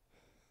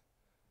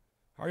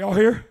 Are y'all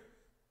here?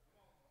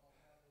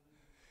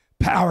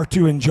 Power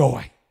to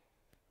enjoy.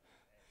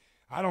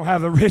 I don't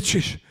have the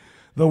riches,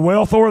 the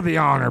wealth, or the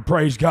honor,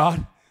 praise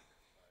God.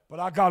 But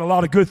I got a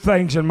lot of good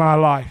things in my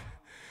life.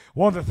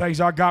 One of the things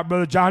I got,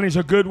 Brother Johnny, is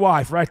a good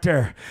wife right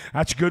there.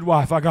 That's a good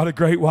wife. I got a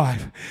great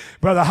wife.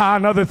 Brother High,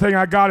 another thing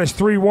I got is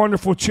 3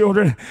 wonderful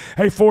children.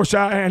 Hey,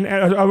 and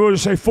I will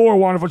just say 4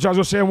 wonderful children. I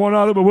was going to say one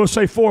other, but we'll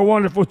say 4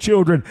 wonderful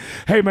children.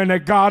 Hey, man,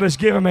 that God has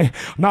given me.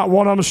 Not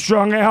one of them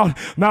strung out.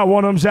 Not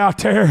one of them's out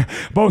there.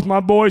 Both my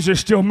boys are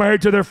still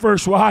married to their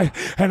first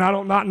wife, and I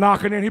don't not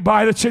knocking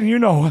anybody that's in, you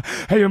know.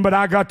 Hey, but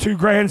I got 2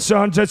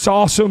 grandsons. That's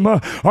awesome.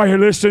 Are you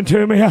listening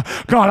to me?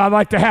 God, I'd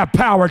like to have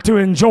power to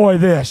enjoy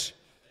this.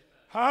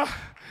 Huh?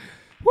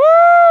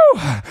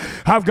 Woo!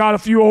 I've got a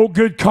few old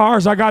good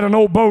cars. I got an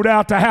old boat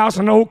out the house,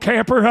 an old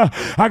camper.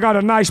 I got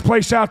a nice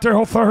place out there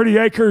on 30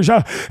 acres.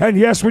 And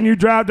yes, when you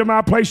drive to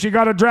my place, you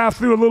got to drive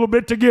through a little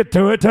bit to get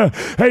to it.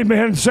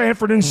 Amen.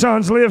 Sanford and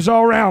Sons lives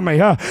all around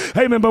me.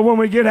 Amen. But when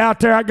we get out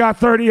there, I got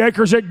 30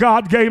 acres that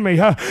God gave me.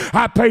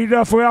 I paid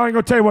for it. I ain't going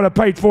to tell you what I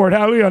paid for it.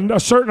 Hallelujah. A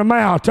certain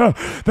amount.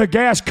 The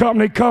gas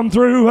company come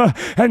through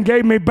and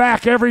gave me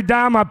back every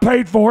dime I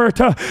paid for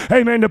it.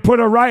 Amen. To put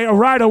a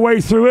right of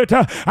way through it.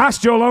 I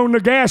still own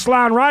the gas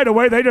line right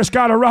away. They just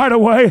got a right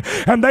away,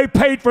 and they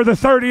paid for the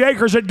 30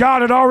 acres that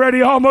God had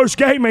already almost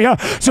gave me.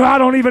 So I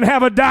don't even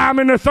have a dime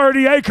in the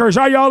 30 acres.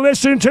 Are y'all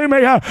listening to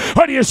me?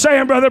 What are you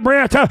saying, Brother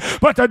Brent?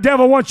 But the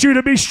devil wants you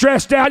to be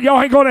stressed out.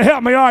 Y'all ain't going to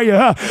help me, are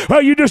you?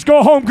 Well, you just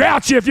go home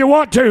grouchy if you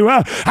want to.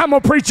 I'm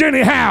going to preach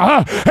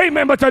anyhow.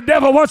 Amen. But the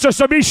devil wants us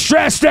to be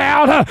stressed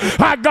out.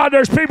 My God,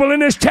 there's people in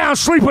this town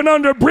sleeping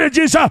under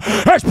bridges.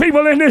 There's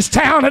people in this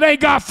town that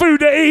ain't got food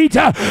to eat.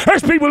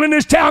 There's people in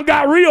this town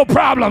got real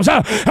problems.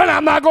 And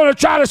I'm not going to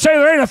try to say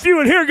there ain't few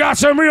in here got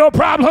some real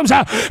problems,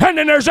 and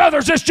then there's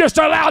others that's just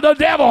allowed the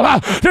devil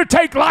to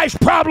take life's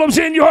problems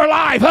in your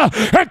life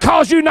and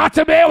cause you not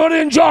to be able to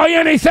enjoy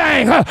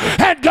anything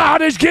that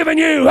God has given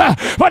you.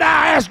 But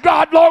I asked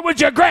God, Lord,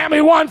 would you grant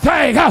me one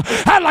thing?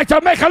 I'd like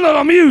to make a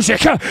little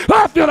music.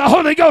 I feel the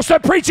Holy Ghost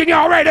of preaching.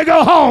 Y'all ready to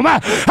go home?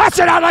 I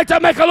said, I'd like to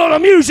make a little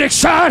music,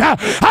 son.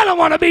 I don't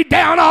want to be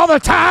down all the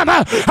time.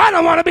 I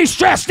don't want to be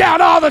stressed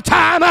out all the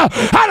time.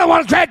 I don't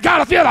want to grant God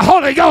to feel the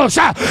Holy Ghost.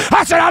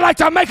 I said, I'd like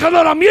to make a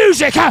little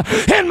music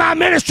in my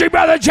ministry,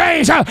 Brother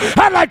James.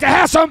 I'd like to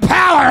have some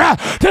power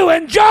to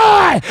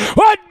enjoy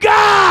what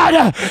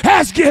God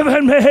has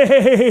given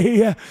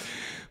me.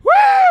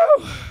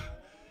 Woo!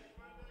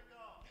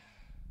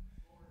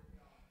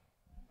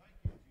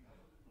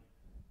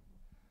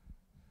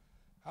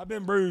 I've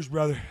been bruised,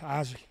 Brother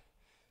Isaac.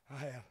 I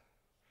have.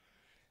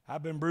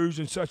 I've been bruised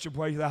in such a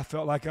way that I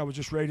felt like I was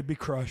just ready to be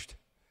crushed.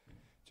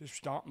 Just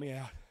stomp me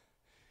out.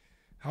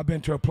 I've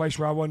been to a place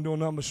where I wasn't doing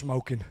nothing but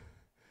smoking.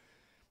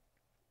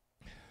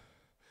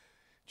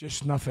 Just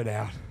snuff it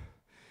out.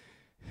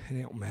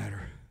 It don't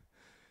matter.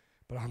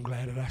 But I'm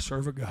glad that I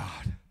serve a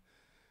God.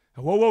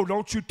 And whoa,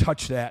 don't you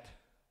touch that.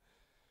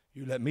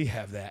 You let me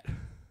have that.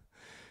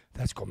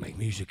 That's going to make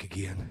music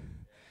again.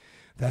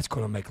 That's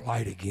going to make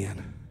light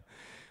again.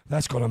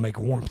 That's going to make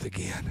warmth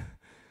again.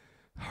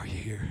 Are you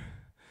here?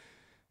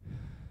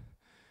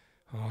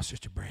 Oh,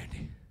 Sister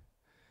Brandy.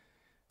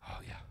 Oh,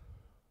 yeah.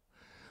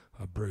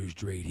 A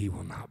bruised reed he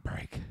will not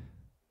break.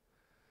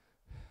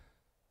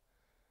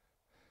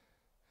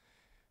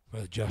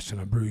 Brother Justin,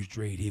 a bruised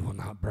reed he will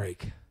not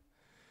break.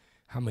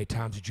 How many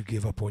times did you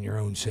give up on your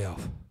own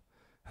self?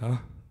 Huh?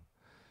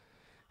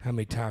 How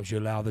many times you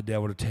allow the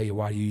devil to tell you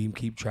why do you even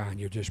keep trying?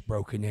 You're just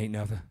broken, you ain't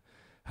nothing.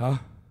 Huh?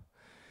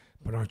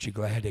 But aren't you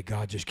glad that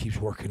God just keeps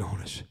working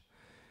on us?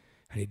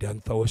 And he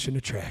doesn't throw us in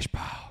the trash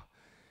pile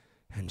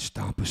and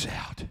stomp us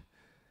out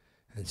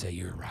and say,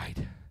 you're right.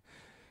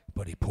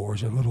 But he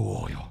pours a little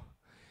oil.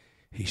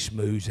 He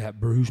smooths that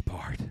bruised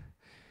part.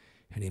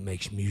 And he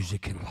makes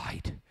music and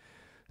light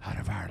out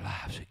of our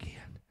lives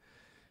again.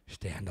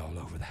 Stand all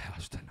over the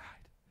house tonight.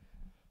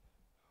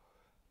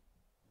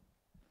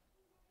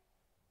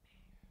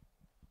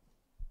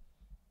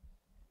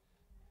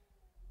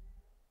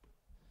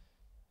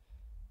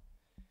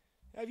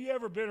 Have you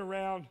ever been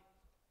around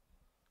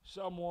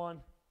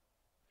someone?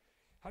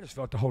 I just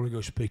felt the Holy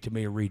Ghost speak to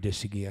me and read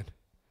this again.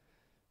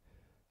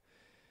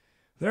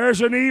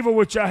 There's an evil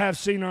which I have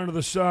seen under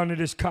the sun,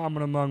 it is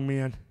common among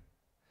men.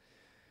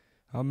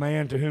 A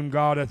man to whom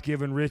God hath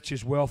given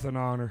riches, wealth, and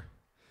honor,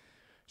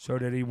 so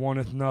that he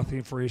wanteth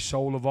nothing for his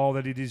soul of all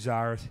that he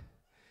desireth.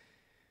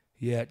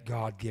 Yet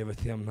God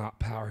giveth him not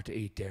power to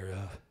eat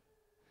thereof,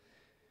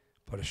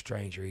 but a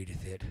stranger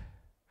eateth it.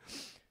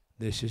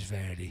 This is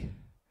vanity.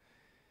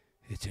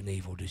 It's an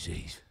evil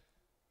disease.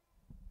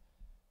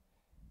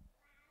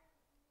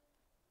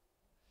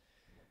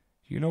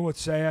 You know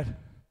what's sad?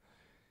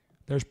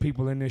 There's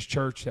people in this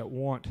church that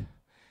want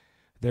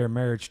their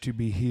marriage to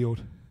be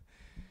healed.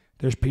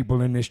 There's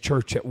people in this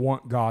church that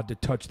want God to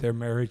touch their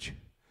marriage,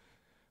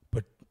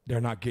 but they're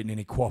not getting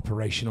any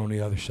cooperation on the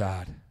other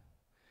side.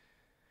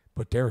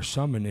 But there are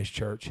some in this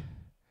church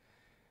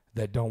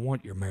that don't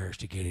want your marriage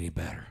to get any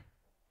better.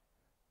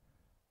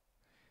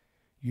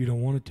 You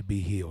don't want it to be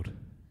healed.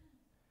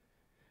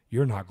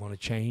 You're not going to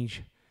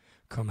change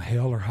come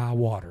hell or high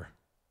water.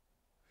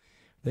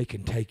 They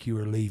can take you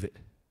or leave it.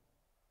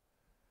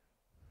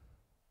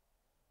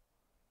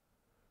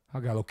 I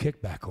got a little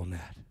kickback on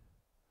that.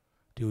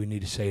 Do we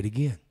need to say it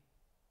again?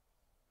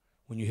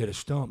 When you hit a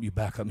stump, you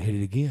back up and hit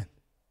it again.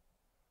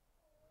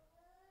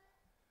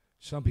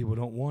 Some people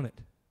don't want it.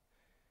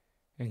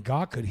 And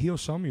God could heal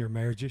some of your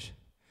marriages,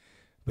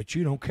 but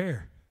you don't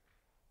care.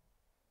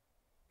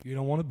 You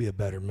don't want to be a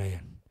better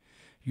man.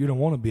 You don't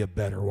want to be a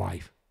better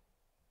wife.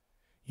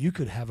 You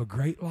could have a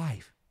great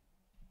life.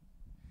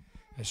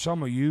 And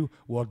some of you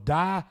will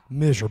die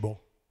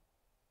miserable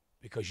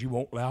because you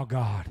won't allow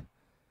God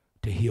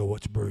to heal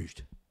what's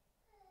bruised.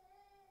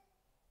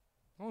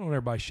 I don't want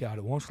everybody to shout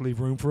at once. Leave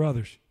room for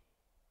others.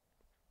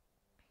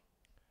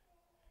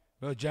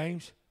 Brother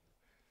James,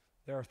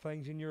 there are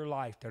things in your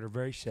life that are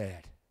very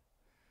sad.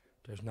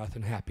 There's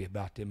nothing happy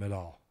about them at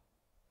all.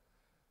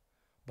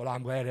 But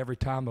I'm glad every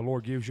time the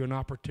Lord gives you an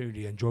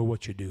opportunity to enjoy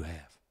what you do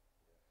have.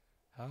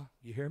 Huh?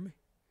 You hear me?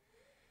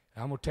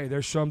 I'm going to tell you,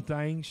 there's some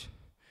things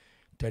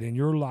that in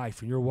your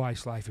life, in your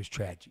wife's life, is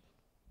tragic.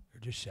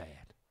 They're just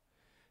sad.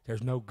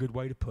 There's no good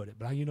way to put it.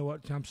 But you know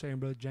what I'm saying,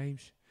 Brother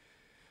James?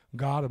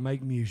 God will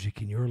make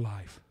music in your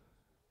life.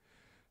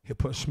 He'll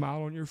put a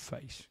smile on your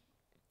face.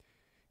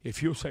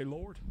 If you'll say,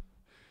 Lord,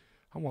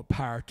 I want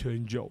power to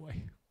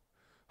enjoy.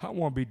 I don't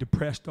want to be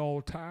depressed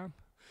all the time.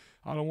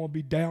 I don't want to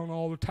be down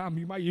all the time.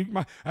 You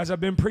might, as I've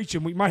been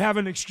preaching, we might have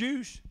an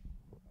excuse.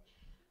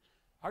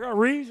 I got a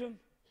reason.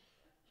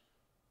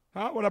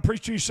 Huh? What I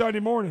preached to you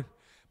Sunday morning.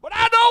 But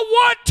I don't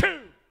want to.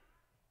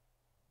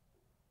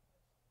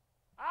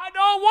 I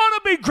don't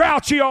want to be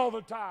grouchy all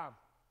the time.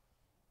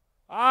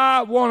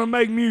 I want to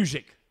make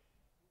music.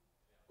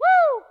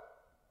 Woo!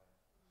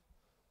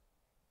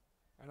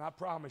 And And I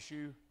promise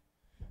you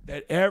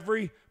that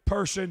every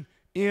person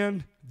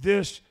in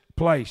this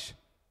place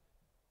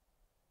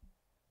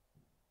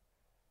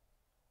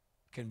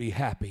can be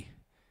happy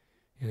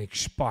in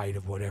spite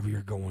of whatever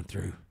you're going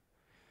through.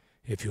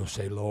 If you'll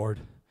say,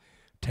 Lord,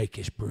 take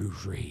this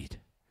bruised reed.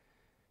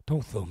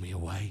 Don't throw me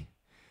away.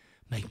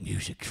 Make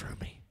music for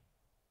me.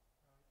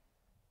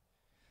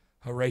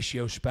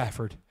 Horatio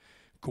Spafford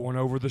going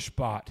over the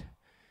spot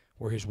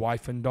where his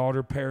wife and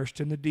daughter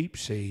perished in the deep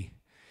sea.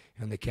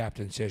 And the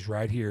captain says,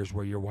 right here is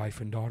where your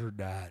wife and daughter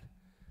died.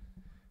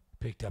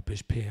 Picked up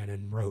his pen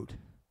and wrote,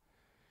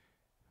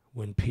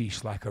 when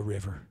peace like a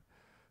river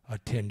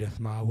attendeth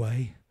my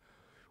way,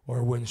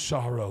 or when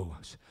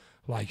sorrows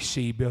like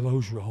sea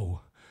billows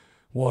roll,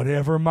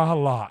 whatever my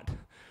lot,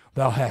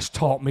 thou hast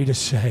taught me to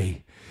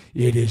say,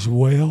 it is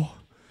well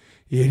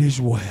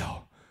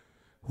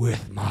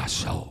with my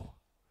soul.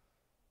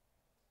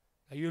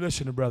 Now you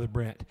listen to Brother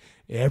Brent.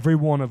 Every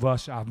one of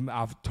us,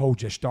 I've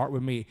told you, start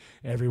with me,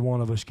 every one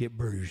of us get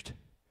bruised.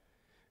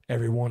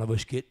 Every one of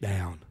us get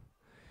down.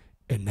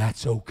 And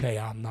that's okay.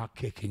 I'm not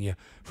kicking you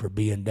for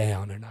being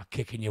down. They're not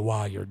kicking you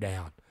while you're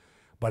down.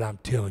 But I'm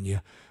telling you,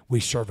 we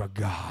serve a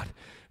God,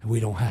 and we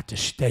don't have to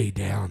stay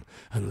down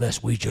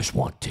unless we just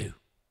want to.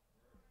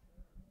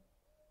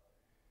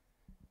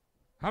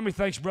 How many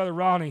thinks Brother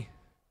Ronnie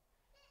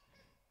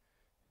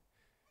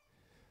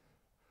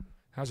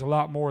has a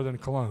lot more than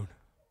cologne?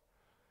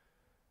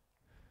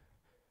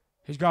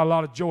 He's got a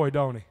lot of joy,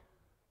 don't he?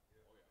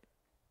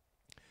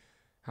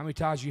 How many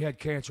times you had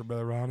cancer,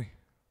 Brother Ronnie?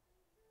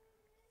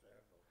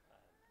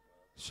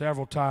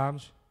 Several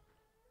times.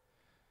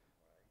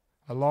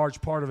 A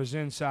large part of his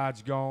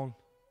inside's gone.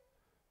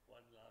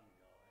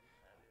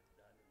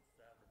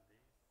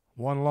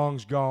 One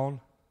lung's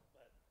gone.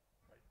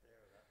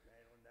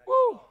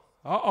 Woo!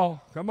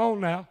 Uh-oh. Come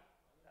on now.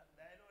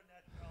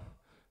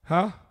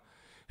 Huh?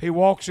 He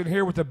walks in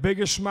here with the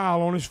biggest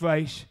smile on his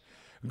face,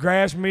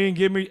 grabs me and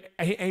give me,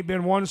 ain't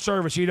been one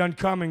service he done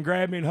come and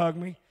grab me and hug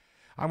me.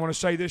 I'm going to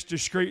say this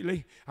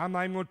discreetly. I'm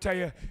not even going to tell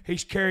you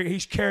he's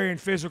carrying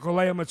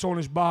physical ailments on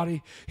his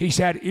body. He's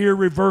had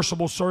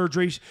irreversible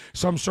surgeries.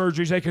 Some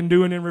surgeries they can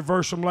do and then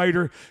reverse them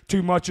later.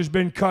 Too much has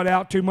been cut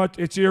out. Too much,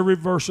 it's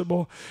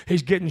irreversible.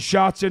 He's getting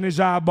shots in his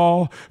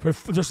eyeball,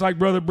 just like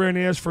Brother Brent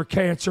is for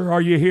cancer. Are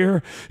you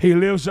here? He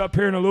lives up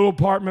here in a little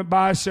apartment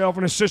by himself,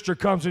 and his sister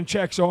comes and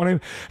checks on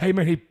him. Hey,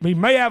 man, he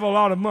may have a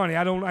lot of money.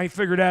 I ain't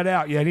figured that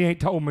out yet. He ain't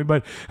told me,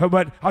 but I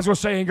was going to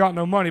say he ain't got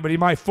no money, but he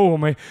might fool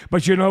me.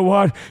 But you know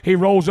what? He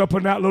rolls up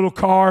in that little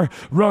car,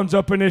 runs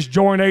up in this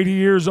joint, 80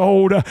 years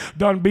old,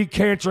 done beat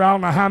cancer. I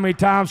don't know how many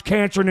times,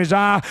 cancer in his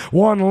eye,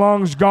 one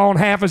lung's gone,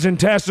 half his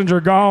intestines are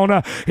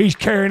gone. He's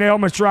carrying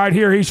ailments right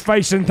here. He's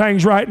facing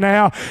things right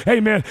now.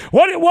 Amen.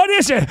 What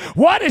is it?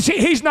 What is he?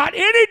 He's not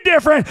any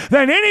different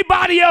than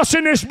anybody else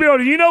in this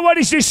building. You know what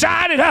he's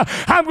decided?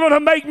 I'm going to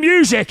make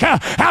music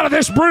out of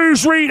this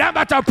bruised reed. I'm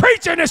about to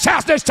preach in this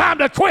house. It's time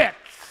to quit.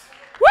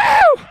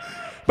 Woo!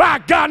 By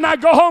God, and I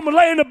go home and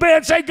lay in the bed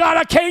and say, God,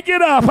 I can't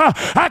get up.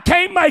 I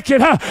can't make it.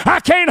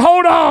 I can't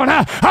hold on.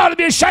 I ought to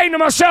be ashamed of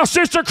myself,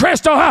 Sister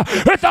Crystal,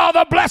 with all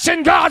the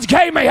blessing God's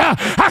gave me.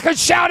 I could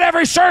shout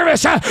every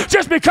service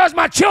just because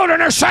my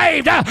children are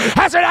saved.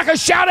 I said I could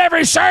shout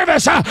every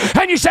service.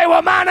 And you say,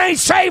 well, mine ain't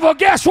saved. Well,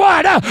 guess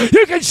what?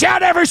 You can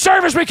shout every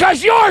service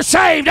because you're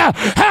saved.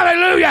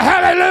 Hallelujah,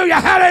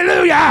 hallelujah,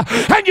 hallelujah.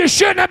 And you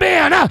shouldn't have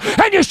been.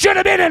 And you should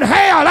have been in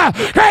hell.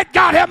 Great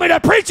God, help me to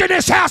preach in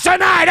this house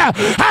tonight.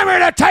 I'm here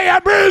to tell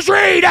you, bruised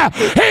reed,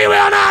 he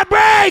will not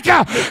break.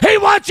 He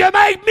wants you to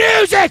make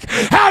music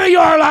out of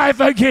your life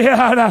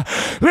again.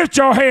 Lift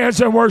your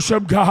hands and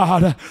worship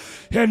God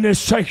in this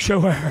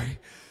sanctuary.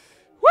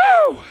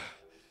 Woo!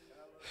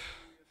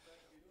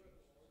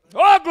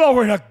 Oh,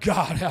 glory to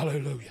God.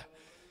 Hallelujah.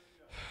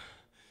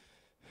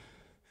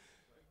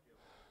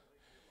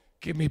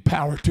 Give me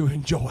power to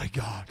enjoy,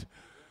 God,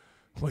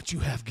 what you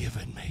have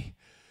given me.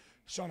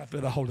 Son, I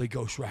feel the Holy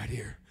Ghost right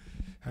here,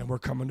 and we're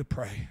coming to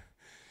pray.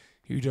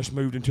 You just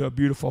moved into a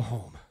beautiful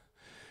home.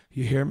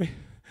 You hear me?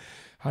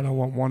 I don't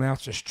want 1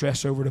 ounce of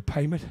stress over the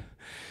payment.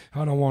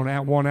 I don't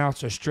want 1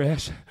 ounce of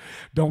stress.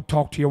 Don't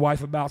talk to your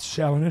wife about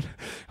selling it.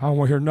 I don't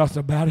want to hear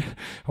nothing about it.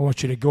 I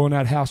want you to go in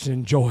that house and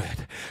enjoy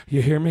it.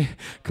 You hear me?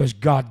 Because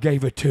God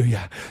gave it to you.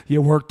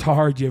 You worked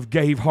hard. You've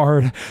gave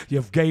hard.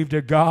 You've gave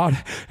to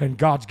God, and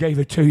God's gave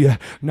it to you.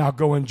 Now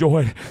go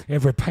enjoy it.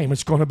 Every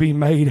payment's going to be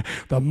made.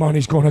 The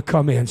money's going to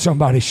come in.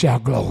 Somebody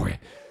shout glory.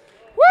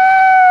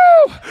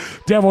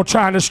 Devil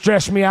trying to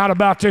stress me out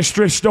about this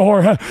thrift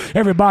store.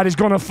 Everybody's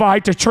going to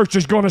fight. The church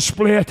is going to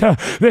split.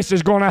 This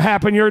is going to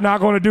happen. You're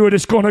not going to do it.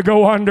 It's going to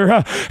go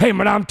under.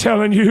 Amen. I'm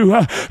telling you,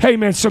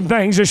 amen, some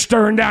things are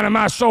stirring down in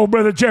my soul,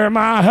 Brother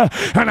Jeremiah,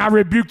 and I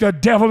rebuke the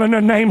devil in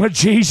the name of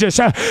Jesus.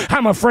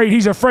 I'm afraid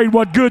he's afraid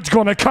what good's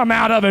going to come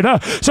out of it.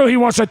 So he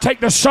wants to take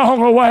the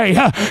song away.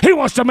 He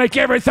wants to make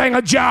everything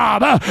a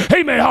job.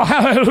 Amen. Oh,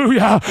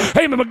 hallelujah.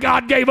 Amen. But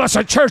God gave us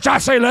a church. I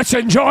say let's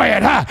enjoy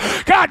it.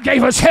 God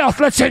gave us health.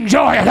 Let's enjoy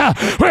it.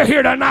 quit. We're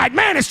here tonight.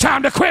 Man, it's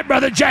time to quit,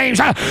 Brother James.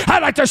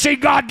 I'd like to see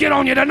God get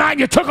on you tonight.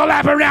 You took a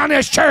lap around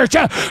this church,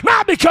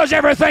 not because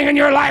everything in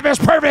your life is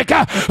perfect,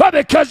 but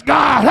because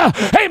God,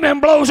 amen,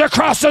 blows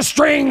across the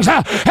strings,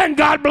 and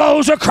God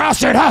blows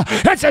across it,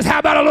 and says, how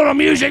about a little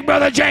music,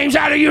 Brother James,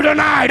 out of you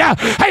tonight?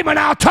 Amen,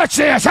 I'll touch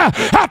this.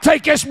 I'll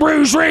take this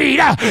bruised reed,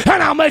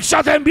 and I'll make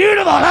something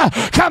beautiful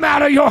come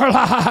out of your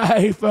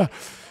life.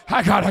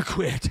 I gotta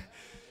quit.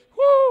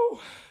 Woo.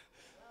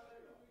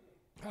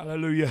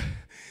 Hallelujah.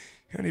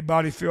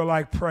 Anybody feel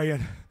like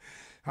praying?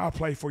 I'll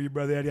pray for you,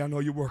 Brother Eddie. I know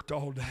you worked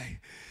all day.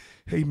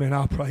 Amen.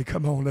 I'll pray.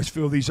 Come on, let's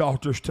fill these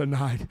altars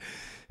tonight.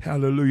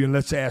 Hallelujah. And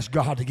let's ask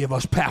God to give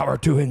us power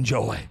to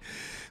enjoy.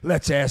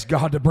 Let's ask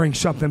God to bring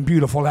something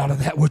beautiful out of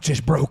that which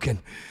is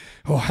broken.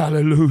 Oh,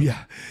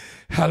 hallelujah.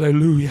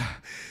 Hallelujah.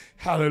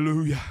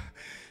 Hallelujah.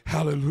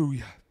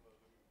 Hallelujah.